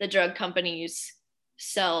the drug companies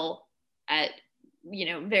sell at,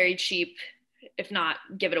 very cheap, if not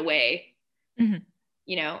give it away. Mm-hmm.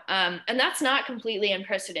 And that's not completely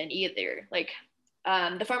unprecedented either. Like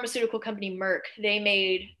the pharmaceutical company Merck, they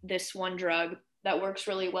made this one drug that works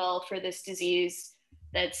really well for this disease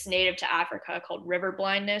that's native to Africa called river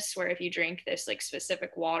blindness, where if you drink this like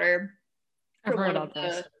specific water I've from heard one about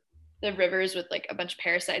of this. the rivers with like a bunch of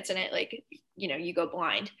parasites in it, like, you go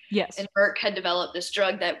blind. Yes. And Merck had developed this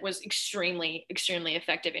drug that was extremely, extremely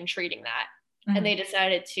effective in treating that. Mm-hmm. And they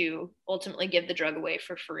decided to ultimately give the drug away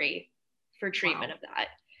for free for treatment Wow. of that.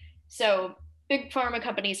 So big pharma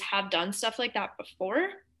companies have done stuff like that before.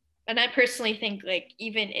 And I personally think like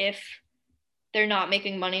even if they're not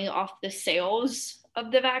making money off the sales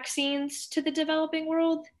of the vaccines to the developing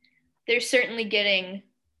world, they're certainly getting,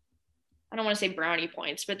 I don't want to say brownie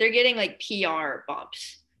points, but they're getting like PR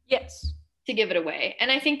bumps. Yes. To give it away. And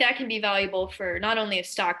I think that can be valuable for not only a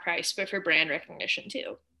stock price, but for brand recognition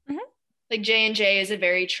too. Mm-hmm. Like J&J is a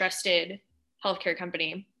very trusted healthcare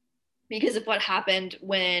company because of what happened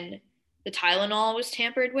when the Tylenol was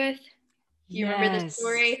tampered with. You remember the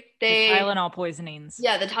story? The Tylenol poisonings.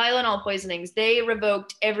 Yeah, the Tylenol poisonings. They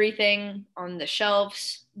revoked everything on the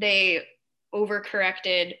shelves. They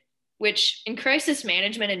overcorrected, which in crisis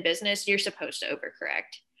management and business, you're supposed to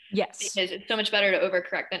overcorrect. Yes. Because it's so much better to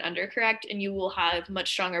overcorrect than undercorrect, and you will have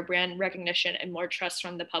much stronger brand recognition and more trust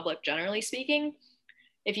from the public, generally speaking,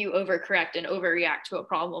 if you overcorrect and overreact to a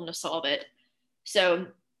problem to solve it. So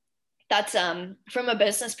that's from a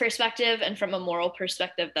business perspective and from a moral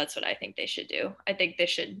perspective, that's what I think they should do. I think they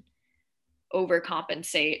should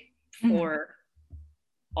overcompensate for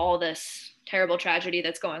all this terrible tragedy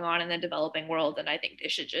that's going on in the developing world, and I think they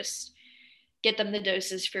should just get them the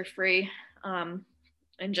doses for free.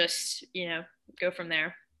 And just, go from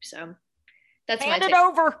there. So that's Hand it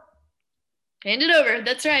over. Hand it over.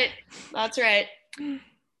 That's right. That's right.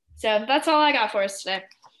 So that's all I got for us today.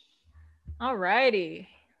 All righty.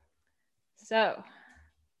 So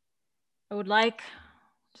I would like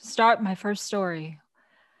to start my first story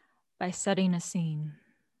by setting a scene.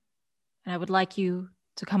 And I would like you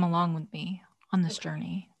to come along with me on this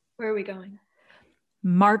journey. Where are we going?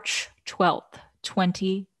 March 12th,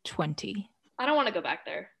 2020. I don't want to go back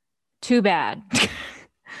there. Too bad.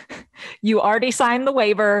 You already signed the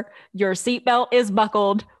waiver. Your seatbelt is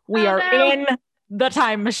buckled. We are in the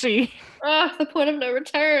time machine. The point of no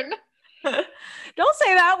return. Don't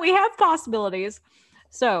say that. We have possibilities.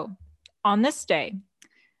 So, on this day,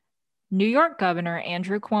 New York Governor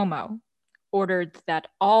Andrew Cuomo ordered that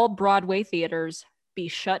all Broadway theaters be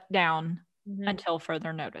shut down until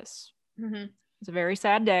further notice. Mm-hmm. It's a very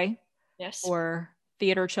sad day yes. for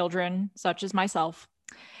theater children such as myself.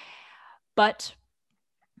 But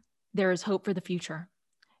there is hope for the future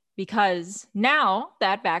because now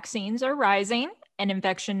that vaccines are rising and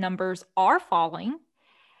infection numbers are falling,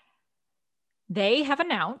 they have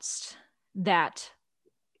announced that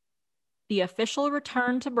the official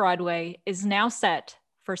return to Broadway is now set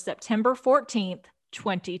for September 14th,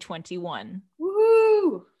 2021.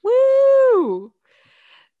 Woo! Woo!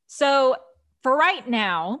 So for right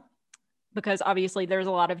now, because obviously there's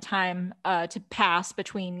a lot of time to pass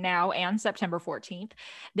between now and September 14th,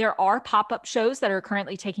 there are pop-up shows that are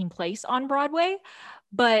currently taking place on Broadway,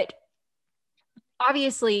 but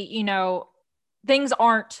obviously, you know, things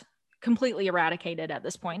aren't completely eradicated at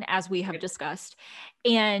this point, as we have discussed.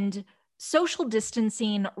 And social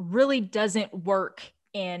distancing really doesn't work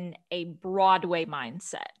in a Broadway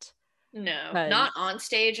mindset. No, not on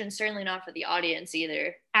stage, and certainly not for the audience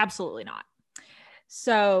either. Absolutely not.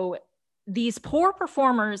 So these poor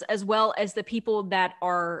performers, as well as the people that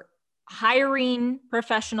are hiring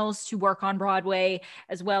professionals to work on Broadway,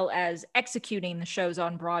 as well as executing the shows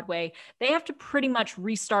on Broadway, they have to pretty much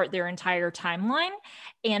restart their entire timeline,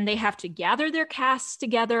 and they have to gather their casts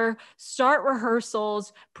together, start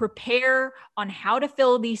rehearsals, prepare on how to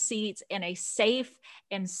fill these seats in a safe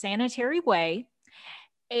and sanitary way.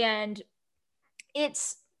 And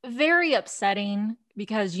it's very upsetting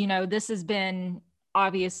because, you know, this has been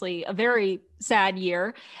obviously a very sad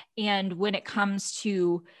year. And when it comes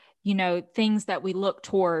to, you know, things that we look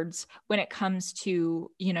towards when it comes to,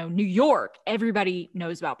 you know, New York, everybody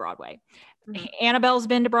knows about Broadway. Annabelle's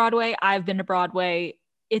been to Broadway. I've been to Broadway.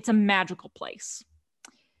 It's a magical place.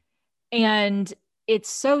 And it's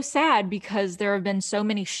so sad because there have been so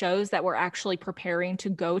many shows that were actually preparing to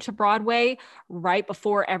go to Broadway right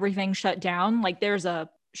before everything shut down. Like there's a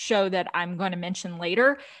show that I'm going to mention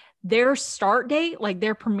later. Their start date, like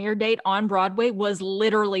their premiere date on Broadway, was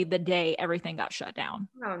literally the day everything got shut down.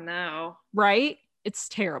 Oh no. Right? It's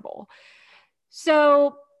terrible.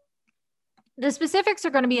 So the specifics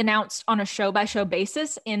are going to be announced on a show by show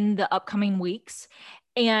basis in the upcoming weeks.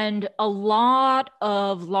 And a lot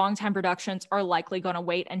of longtime productions are likely going to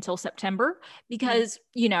wait until September because,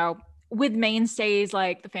 you know, with mainstays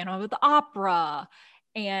like the Phantom of the Opera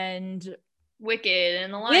and Wicked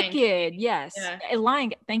and The Lion King. Wicked, yes. Yeah.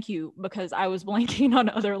 Lion, thank you, because I was blanking on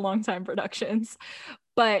other longtime productions.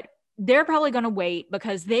 But they're probably going to wait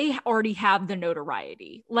because they already have the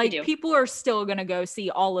notoriety. Like people are still going to go see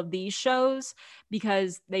all of these shows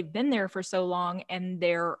because they've been there for so long and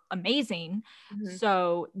they're amazing.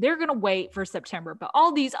 So they're going to wait for September. But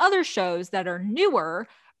all these other shows that are newer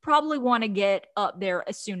probably want to get up there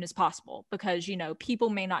as soon as possible because, you know, people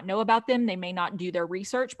may not know about them. They may not do their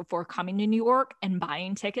research before coming to New York and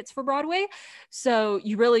buying tickets for Broadway. So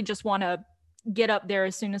you really just want to get up there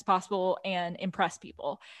as soon as possible and impress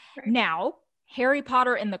people. Right. Now, Harry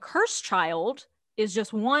Potter and the Cursed Child is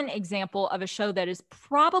just one example of a show that is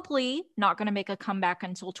probably not going to make a comeback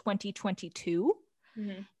until 2022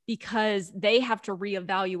 because they have to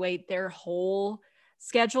reevaluate their whole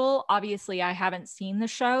schedule. Obviously, I haven't seen the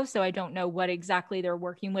show, so I don't know what exactly they're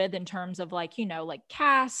working with in terms of like, you know, like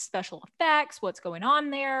cast, special effects, what's going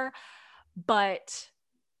on there. But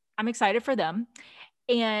I'm excited for them.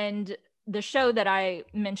 And the show that I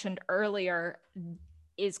mentioned earlier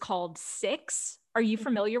is called Six. Are you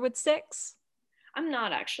familiar with Six? I'm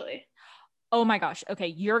not actually. Oh my gosh. Okay.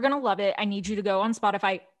 You're going to love it. I need you to go on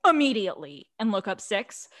Spotify immediately and look up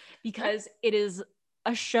Six because it is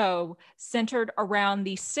a show centered around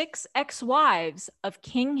the 6 ex-wives of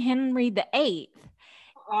King Henry VIII.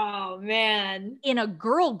 Oh man. In a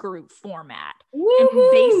girl group format.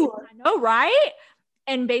 Woo-hoo! I know, right?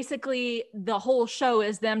 And basically the whole show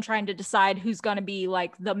is them trying to decide who's going to be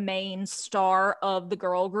like the main star of the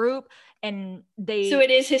girl group. And so it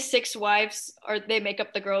is his 6 wives, or they make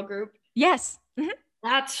up the girl group? Yes.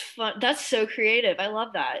 That's fun. That's so creative. I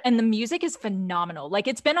love that. And the music is phenomenal. Like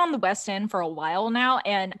it's been on the West End for a while now.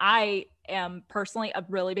 And I am personally a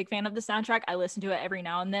really big fan of the soundtrack. I listen to it every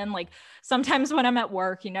now and then. Like sometimes when I'm at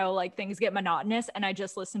work, you know, like things get monotonous and I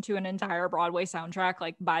just listen to an entire Broadway soundtrack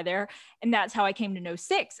like by there. And that's how I came to know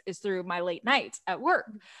Six, is through my late nights at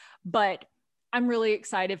work. But I'm really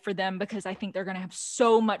excited for them because I think they're going to have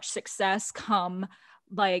so much success come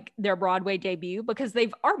like their Broadway debut because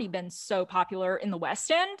they've already been so popular in the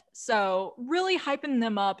West End. So really hyping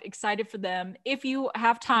them up, excited for them. If you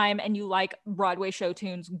have time and you like Broadway show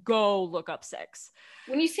tunes, go look up Six.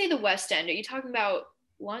 When you say the West End, are you talking about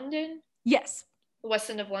London? Yes. The West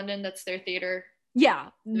End of London, that's their theater? Yeah.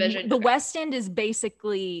 Division. The West End is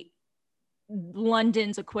basically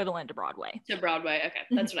London's equivalent to Broadway. To Broadway, okay.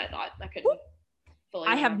 That's what I thought. I couldn't.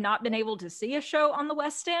 I have not been able to see a show on the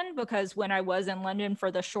West End because when I was in London for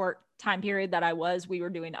the short time period that I was, we were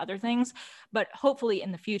doing other things. But hopefully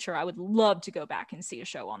in the future, I would love to go back and see a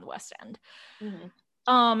show on the West End.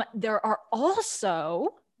 There are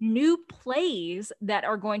also new plays that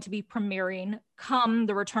are going to be premiering come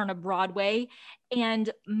the return of Broadway. And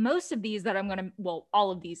most of these that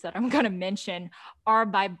all of these that I'm going to mention are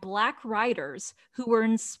by Black writers who were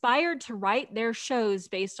inspired to write their shows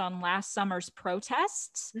based on last summer's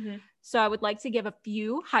protests. So I would like to give a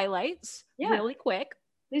few highlights really quick.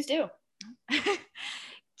 Please do.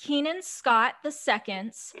 Keenan Scott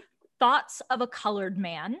II's Thoughts of a Colored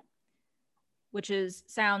Man, which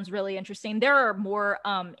sounds really interesting. There are more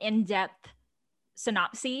in-depth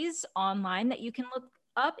synopses online that you can look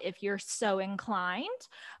up if you're so inclined.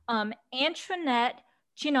 Antoinette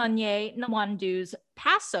Chinonye Nwandu's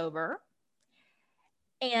Passover,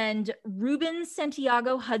 and Ruben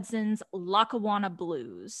Santiago Hudson's Lackawanna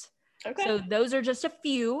Blues. Okay. So those are just a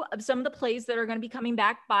few of some of the plays that are going to be coming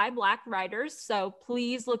back by Black writers. So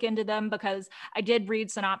please look into them because I did read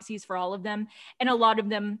synopses for all of them, and a lot of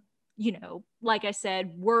them, you know, like I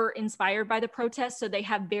said, were inspired by the protests. So they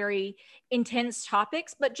have very intense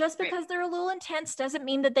topics, but just because they're a little intense doesn't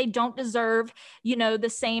mean that they don't deserve, you know, the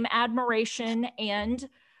same admiration and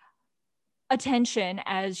attention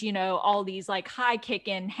as, you know, all these like high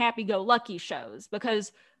kicking, happy-go-lucky shows,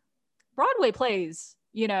 because Broadway plays,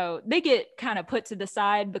 you know, they get kind of put to the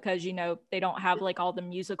side because, you know, they don't have like all the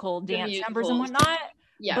musical dance numbers and whatnot,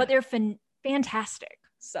 but they're fantastic.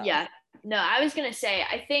 So yeah, no, I was going to say,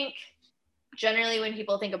 I think generally when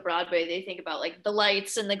people think of Broadway, they think about like the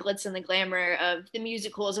lights and the glitz and the glamour of the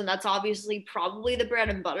musicals, and that's obviously probably the bread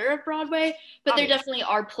and butter of Broadway, but there definitely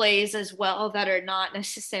are plays as well that are not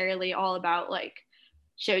necessarily all about like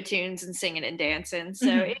show tunes and singing and dancing. So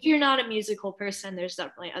if you're not a musical person, there's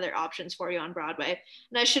definitely other options for you on Broadway.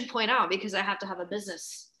 And I should point out, because I have to have a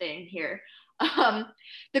business thing here,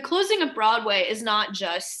 the closing of Broadway is not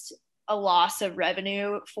just a loss of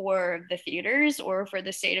revenue for the theaters or for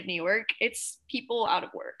the state of New York. It's people out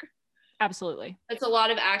of work. Absolutely. It's a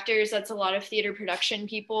lot of actors. That's a lot of theater production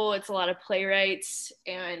people. It's a lot of playwrights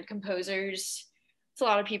and composers. It's a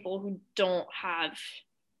lot of people who don't have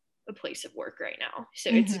a place of work right now.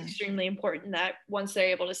 So it's extremely important that once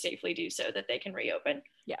they're able to safely do so, that they can reopen.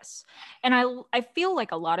 Yes. And I feel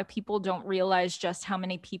like a lot of people don't realize just how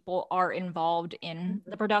many people are involved in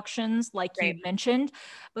the productions, like you mentioned,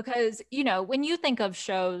 because, you know, when you think of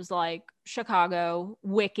shows like Chicago,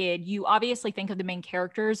 Wicked, you obviously think of the main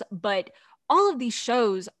characters, but all of these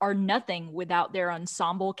shows are nothing without their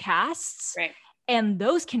ensemble casts. Right. And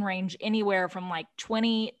those can range anywhere from like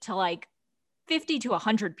 20 to like 50 to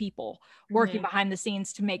 100 people working behind the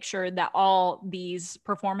scenes to make sure that all these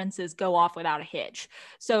performances go off without a hitch.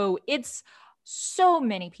 So it's so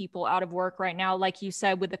many people out of work right now. Like you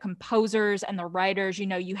said, with the composers and the writers, you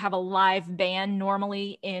know, you have a live band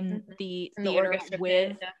normally in the theater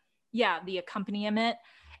with the accompaniment.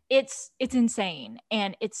 It's insane.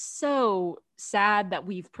 And it's so sad that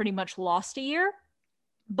we've pretty much lost a year,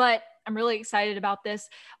 but I'm really excited about this.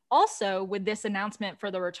 Also, with this announcement for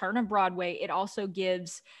the return of Broadway, it also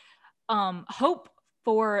gives hope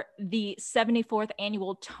for the 74th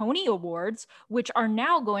annual Tony Awards, which are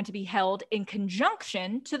now going to be held in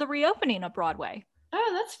conjunction to the reopening of Broadway.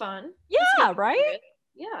 Oh, that's fun. Yeah, right?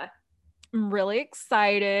 Yeah. I'm really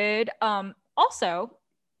excited. Also,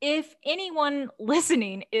 if anyone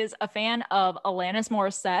listening is a fan of Alanis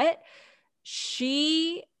Morissette,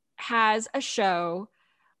 she has a show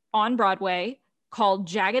on Broadway called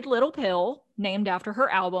Jagged Little Pill, named after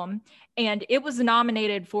her album. And it was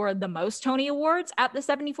nominated for the most Tony Awards at the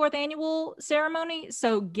 74th annual ceremony.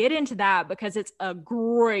 So get into that because it's a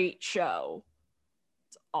great show.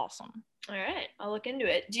 It's awesome. All right. I'll look into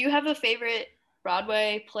it. Do you have a favorite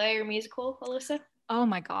Broadway play or musical, Alyssa? Oh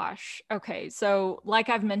my gosh. Okay. So like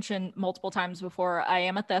I've mentioned multiple times before, I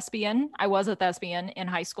am a thespian. I was a thespian in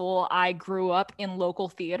high school. I grew up in local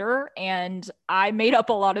theater and I made up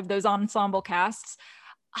a lot of those ensemble casts.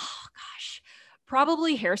 Oh gosh.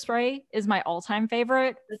 Probably Hairspray is my all-time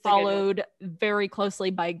favorite, followed very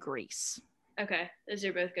closely by Grease. Okay. Those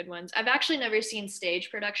are both good ones. I've actually never seen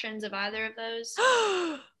stage productions of either of those,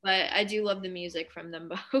 but I do love the music from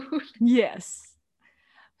them both. Yes.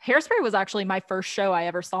 Hairspray was actually my first show I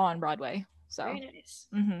ever saw on Broadway. So very nice.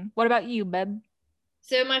 What about you, babe?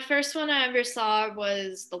 So my first one I ever saw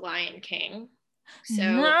was The Lion King. So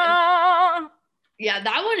yeah,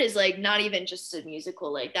 that one is like not even just a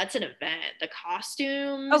musical, like that's an event. The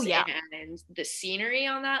costumes and the scenery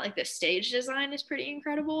on that, like the stage design is pretty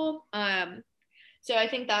incredible. So I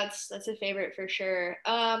think that's a favorite for sure.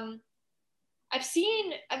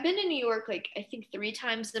 I've been to New York like I think 3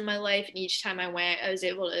 times in my life, and each time I went I was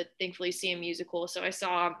able to thankfully see a musical. So I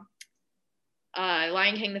saw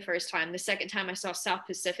Lion King the first time. The second time I saw South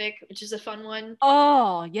Pacific, which is a fun one.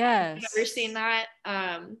 Oh yes, I've never seen that.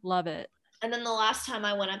 Love it. And then the last time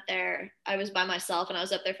I went up there, I was by myself and I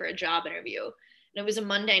was up there for a job interview, and it was a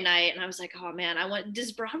Monday night, and I was like, oh man,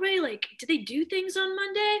 does Broadway, like, do they do things on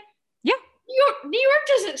Monday? Yeah. New York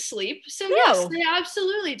doesn't sleep. So no. Yes, they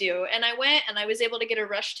absolutely do. And I went and I was able to get a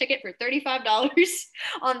rush ticket for $35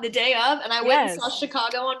 on the day of. And I went and saw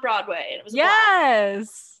Chicago on Broadway. And it was a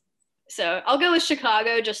blast. So I'll go with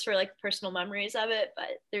Chicago just for like personal memories of it.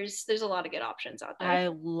 But there's a lot of good options out there. I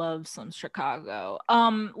love some Chicago.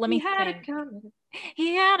 Let me think.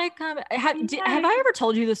 He had it coming. Have I ever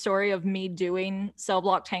told you the story of me doing Cell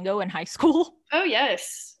Block Tango in high school? Oh,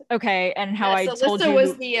 yes. Okay. And how I told you. Alyssa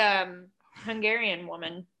was the Hungarian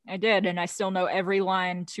woman. I did, and I still know every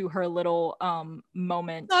line to her little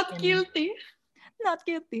moment. Not guilty. Not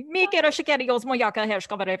guilty.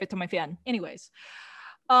 Anyways,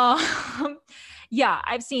 yeah,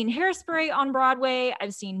 I've seen Hairspray on Broadway.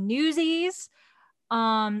 I've seen Newsies,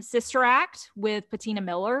 Sister Act with Patina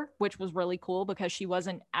Miller, which was really cool because she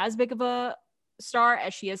wasn't as big of a star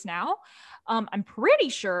as she is now. I'm pretty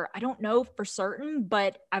sure, I don't know for certain,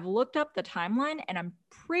 but I've looked up the timeline and I'm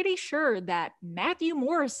pretty sure that Matthew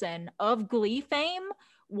Morrison of Glee fame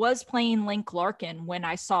was playing Link Larkin when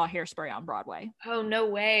I saw Hairspray on Broadway. Oh, no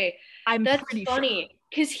way. That's pretty funny. Sure.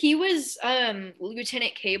 because he was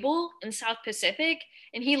Lieutenant Cable in South Pacific,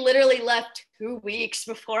 and he literally left 2 weeks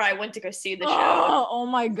before I went to go see the show. Oh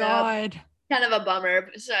my God. Kind of a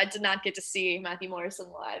bummer. So I did not get to see Matthew Morrison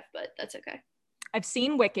live, but that's okay. I've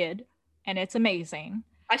seen Wicked, and it's amazing.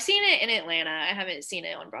 I've seen it in Atlanta. I haven't seen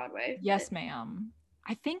it on Broadway. Yes, ma'am.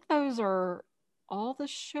 I think those are all the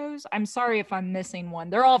shows. I'm sorry if I'm missing one.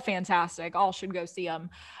 They're all fantastic. All should go see them.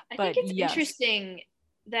 I think it's interesting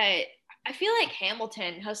that I feel like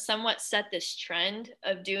Hamilton has somewhat set this trend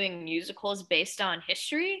of doing musicals based on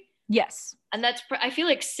history. Yes. And I feel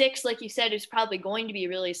like Six, like you said, is probably going to be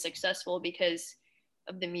really successful because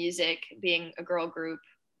of the music being a girl group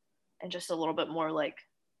and just a little bit more like,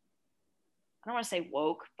 I don't want to say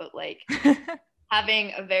woke, but like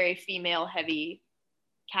having a very female heavy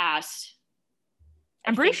cast.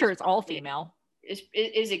 I'm pretty sure it's all female.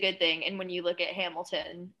 Is a good thing. And when you look at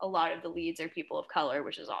Hamilton, a lot of the leads are people of color,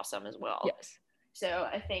 which is awesome as well. Yes. So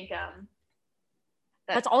I think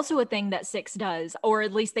that's also a thing that Six does, or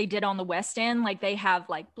at least they did on the West End. Like they have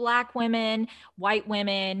like Black women, white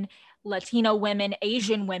women, Latino women,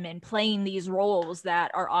 Asian women playing these roles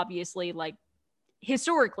that are obviously like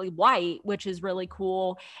historically white, which is really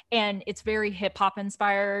cool. And it's very hip hop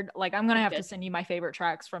inspired. Like I'm going to have to send you my favorite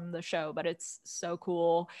tracks from the show, but it's so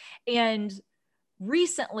cool. And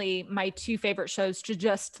recently my 2 favorite shows to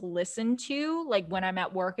just listen to, like when I'm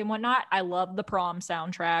at work and whatnot, I love the Prom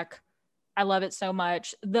soundtrack. I love it so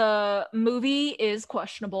much. The movie is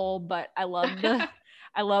questionable, but I love the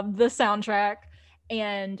soundtrack.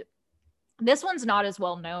 And this one's not as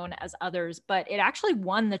well known as others, but it actually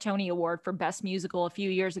won the Tony Award for Best Musical a few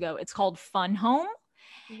years ago. It's called Fun Home.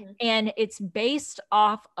 Mm-hmm. And it's based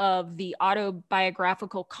off of the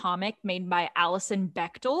autobiographical comic made by Alison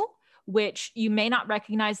Bechdel, which you may not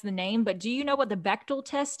recognize the name, but do you know what the Bechdel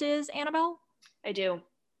test is, Annabelle? I do.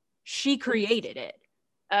 She created it.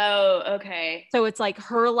 Oh, okay. So it's like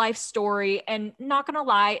her life story, and not gonna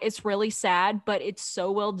lie, it's really sad, but it's so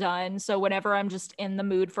well done. So whenever I'm just in the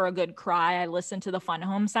mood for a good cry, I listen to the Fun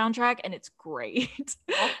Home soundtrack and it's great.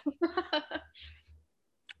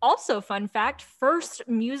 Also, fun fact, first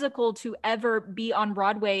musical to ever be on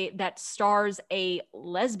Broadway that stars a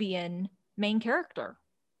lesbian main character.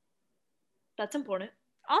 That's important.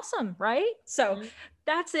 Awesome, right? So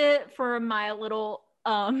that's it for my little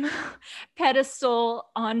pedestal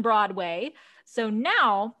on Broadway. So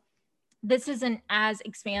now this isn't as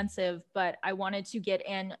expansive, but I wanted to get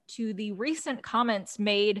into the recent comments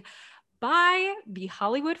made by the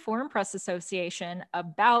Hollywood Foreign Press Association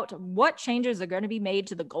about what changes are going to be made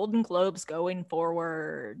to the Golden Globes going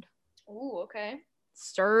forward. Oh, okay.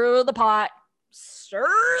 Stir the pot.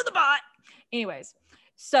 Anyways,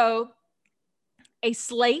 so a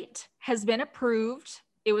slate has been approved.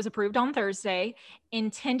 It was approved on Thursday,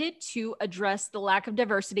 intended to address the lack of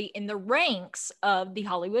diversity in the ranks of the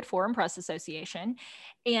Hollywood Foreign Press Association.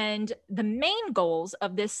 And the main goals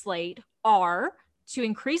of this slate are to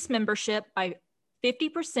increase membership by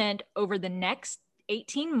 50% over the next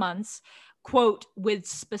 18 months, quote, with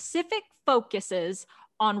specific focuses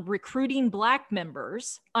on recruiting Black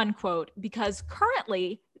members, unquote, because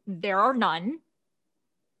currently there are none.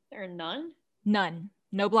 There are none? None.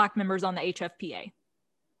 No Black members on the HFPA.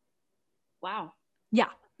 Wow. Yeah.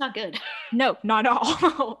 Not good. No, not at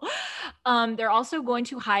all. They're also going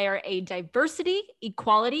to hire a diversity,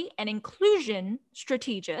 equality, and inclusion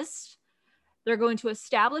strategist. They're going to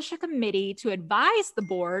establish a committee to advise the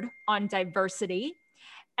board on diversity,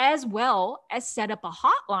 as well as set up a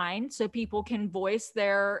hotline so people can voice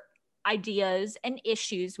their ideas and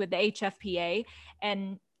issues with the HFPA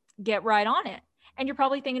and get right on it. And you're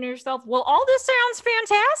probably thinking to yourself, well, all this sounds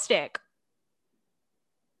fantastic.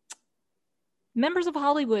 Members of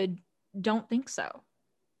Hollywood don't think so.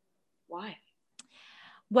 Why?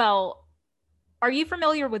 Well, are you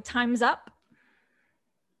familiar with Time's Up?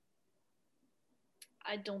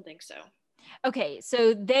 I don't think so. Okay,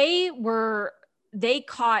 so they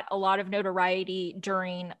caught a lot of notoriety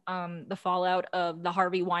during the fallout of the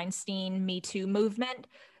Harvey Weinstein Me Too movement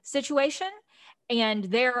situation. And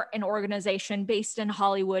they're an organization based in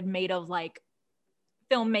Hollywood made of like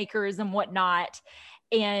filmmakers and whatnot.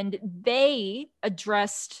 And they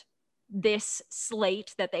addressed this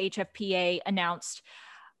slate that the HFPA announced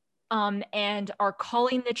and are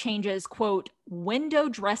calling the changes, quote, window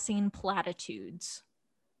dressing platitudes.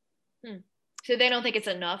 So they don't think it's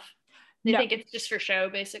enough? They think it's just for show,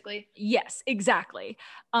 basically? Yes, exactly.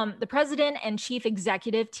 The president and chief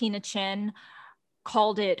executive, Tina Chen,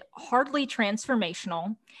 called it hardly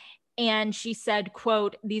transformational. And she said,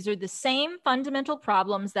 quote, "These are the same fundamental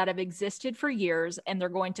problems that have existed for years, and they're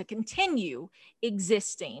going to continue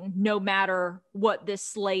existing no matter what this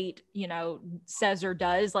slate, says or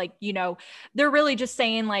does." Like, they're really just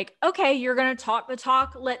saying like, okay, you're going to talk the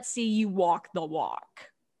talk. Let's see you walk the walk,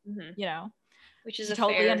 which is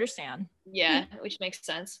totally understand. Yeah, which makes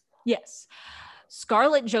sense. Yes.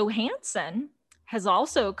 Scarlett Johansson has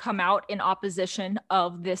also come out in opposition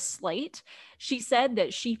of this slate. She said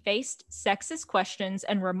that she faced sexist questions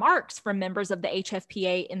and remarks from members of the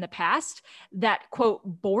HFPA in the past that, quote,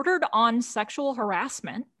 bordered on sexual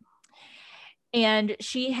harassment. And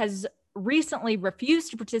she has recently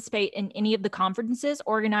refused to participate in any of the conferences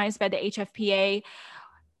organized by the HFPA,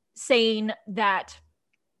 saying that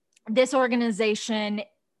this organization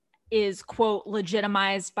is, quote,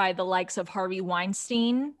 legitimized by the likes of Harvey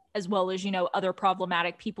Weinstein, as well as, other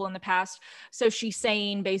problematic people in the past. So she's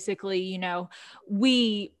saying basically,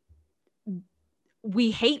 we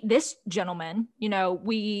hate this gentleman.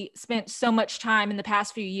 We spent so much time in the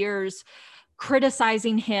past few years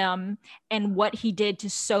criticizing him and what he did to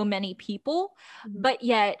so many people, but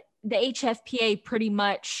yet the HFPA pretty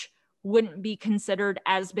much wouldn't be considered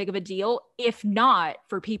as big of a deal if not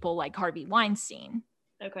for people like Harvey Weinstein.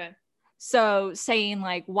 Okay. So saying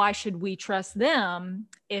like, why should we trust them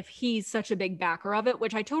if he's such a big backer of it,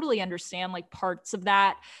 which I totally understand, like parts of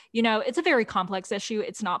that, it's a very complex issue.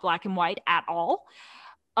 It's not black and white at all.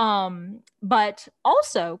 But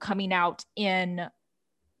also coming out in,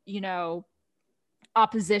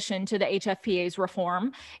 opposition to the HFPA's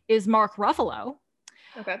reform is Mark Ruffalo,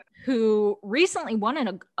 who recently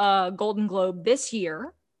won a Golden Globe this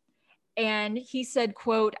year. And he said,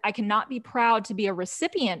 quote, "I cannot be proud to be a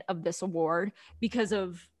recipient of this award because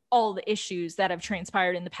of all the issues that have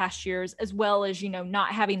transpired in the past years, as well as,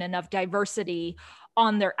 not having enough diversity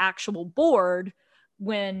on their actual board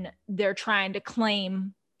when they're trying to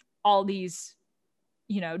claim all these,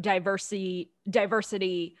 diversity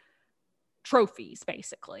trophies,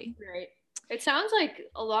 basically." Right. It sounds like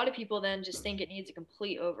a lot of people then just think it needs a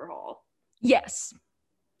complete overhaul. Yes,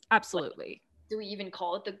 absolutely. Do we even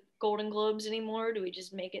call it the Golden Globes anymore? Do we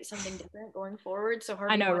just make it something different going forward? So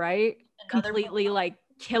Harvey, I know, right? Completely like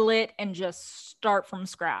kill it and just start from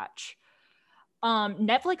scratch.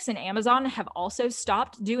 Netflix and Amazon have also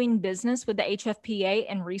stopped doing business with the HFPA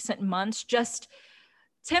in recent months, just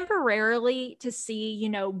temporarily to see,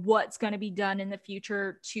 what's going to be done in the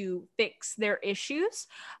future to fix their issues.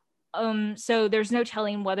 So there's no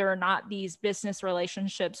telling whether or not these business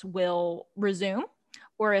relationships will resume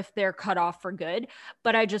or if they're cut off for good.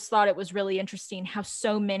 But I just thought it was really interesting how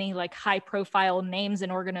so many like high profile names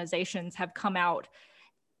and organizations have come out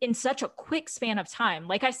in such a quick span of time.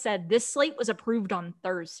 Like I said, this slate was approved on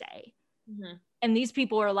Thursday. And these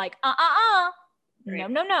people are like,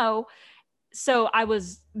 no. So I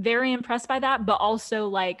was very impressed by that, but also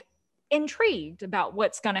like intrigued about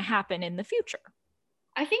what's going to happen in the future.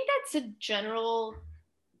 I think that's a general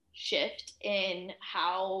shift in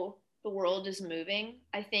how the world is moving.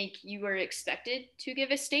 I think you are expected to give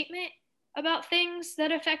a statement about things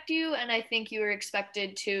that affect you, and I think you are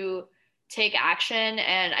expected to take action.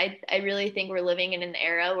 And I really think we're living in an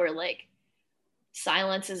era where like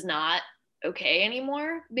silence is not okay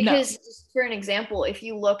anymore. Because just for an example, if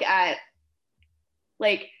you look at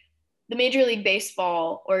like the Major League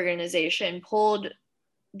Baseball organization pulled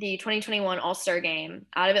the 2021 All-Star game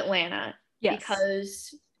out of Atlanta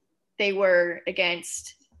because they were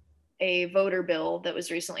against a voter bill that was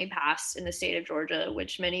recently passed in the state of Georgia,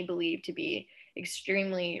 which many believe to be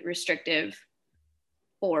extremely restrictive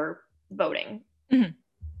for voting. And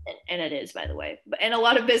it is, by the way. And a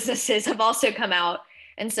lot of businesses have also come out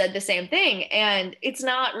and said the same thing. And it's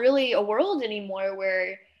not really a world anymore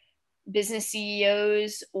where business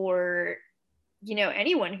CEOs or,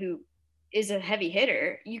 anyone who is a heavy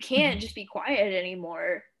hitter, you can't just be quiet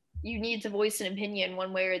anymore. You need to voice an opinion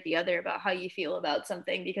one way or the other about how you feel about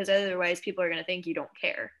something, because otherwise people are going to think you don't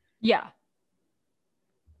care. Yeah.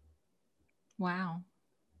 Wow.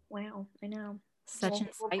 I know. Such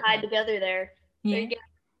insight. Tied together there. Yeah. There you go.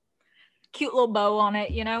 Cute little bow on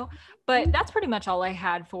it, but that's pretty much all I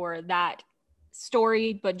had for that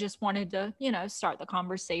story, but just wanted to, start the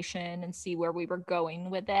conversation and see where we were going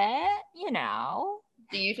with it,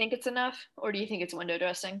 Do you think it's enough, or do you think it's window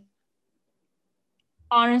dressing?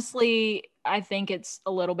 Honestly, I think it's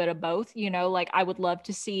a little bit of both. Like I would love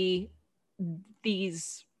to see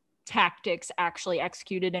these tactics actually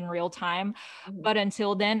executed in real time. But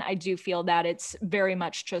until then, I do feel that it's very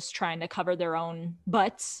much just trying to cover their own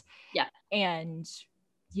butts. Yeah. And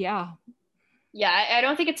yeah. Yeah, I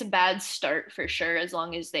don't think it's a bad start for sure, as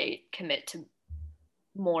long as they commit to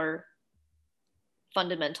more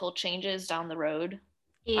fundamental changes down the road.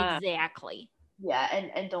 Exactly. Yeah,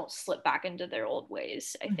 and don't slip back into their old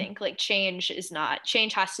ways. I think like change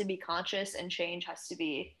has to be conscious, and change has to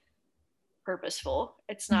be purposeful.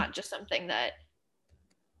 It's not just something that,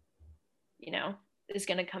 you know, is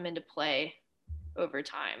going to come into play over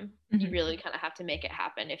time. You really kind of have to make it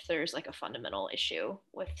happen if there's like a fundamental issue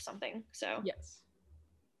with something. So yes.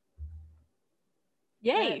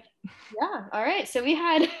 Yay. Yeah. All right. So we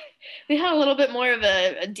had a little bit more of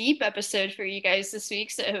a deep episode for you guys this week.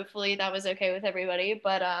 So hopefully that was okay with everybody.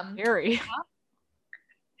 But Very.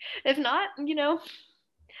 if not, you know,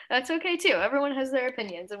 that's okay too. Everyone has their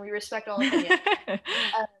opinions, and we respect all opinions.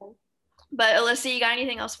 But Alyssa, you got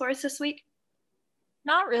anything else for us this week?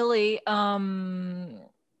 Not really. I'm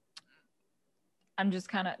just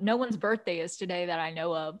kind of, no one's birthday is today that I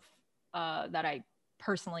know of, that I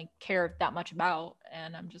personally care that much about.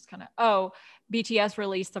 And I'm just kind of, BTS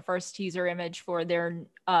released the first teaser image for their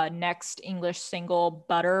next English single,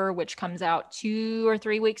 Butter, which comes out 2 or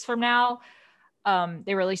 3 weeks from now.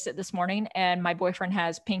 They released it this morning, and my boyfriend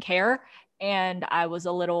has pink hair, and I was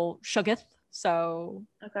a little shooketh. So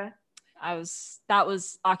okay, that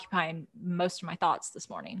was occupying most of my thoughts this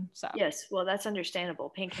morning. So yes, well, that's understandable.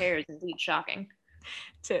 Pink hair is indeed shocking.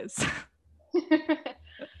 It is.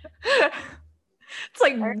 It's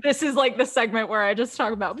like, this is like the segment where I just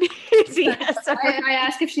talk about BTS. I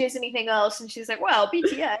ask if she has anything else, and she's like, well,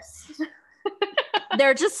 BTS.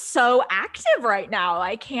 They're just so active right now.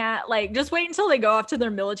 I can't, like, just wait until they go off to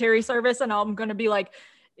their military service, and I'm going to be like,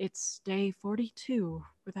 it's day 42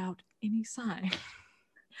 without any sign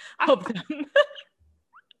of them.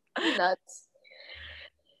 Nuts.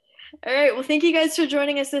 All right. Well, thank you guys for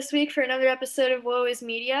joining us this week for another episode of Woe is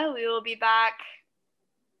Media. We will be back.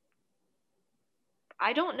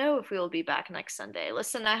 I don't know if we will be back next Sunday.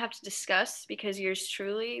 Listen, I have to discuss, because yours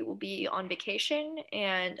truly will be on vacation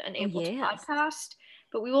and unable to podcast,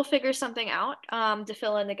 but we will figure something out to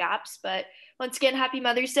fill in the gaps. But once again, happy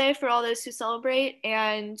Mother's Day for all those who celebrate,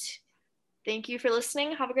 and thank you for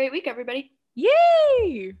listening. Have a great week, everybody.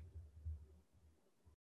 Yay!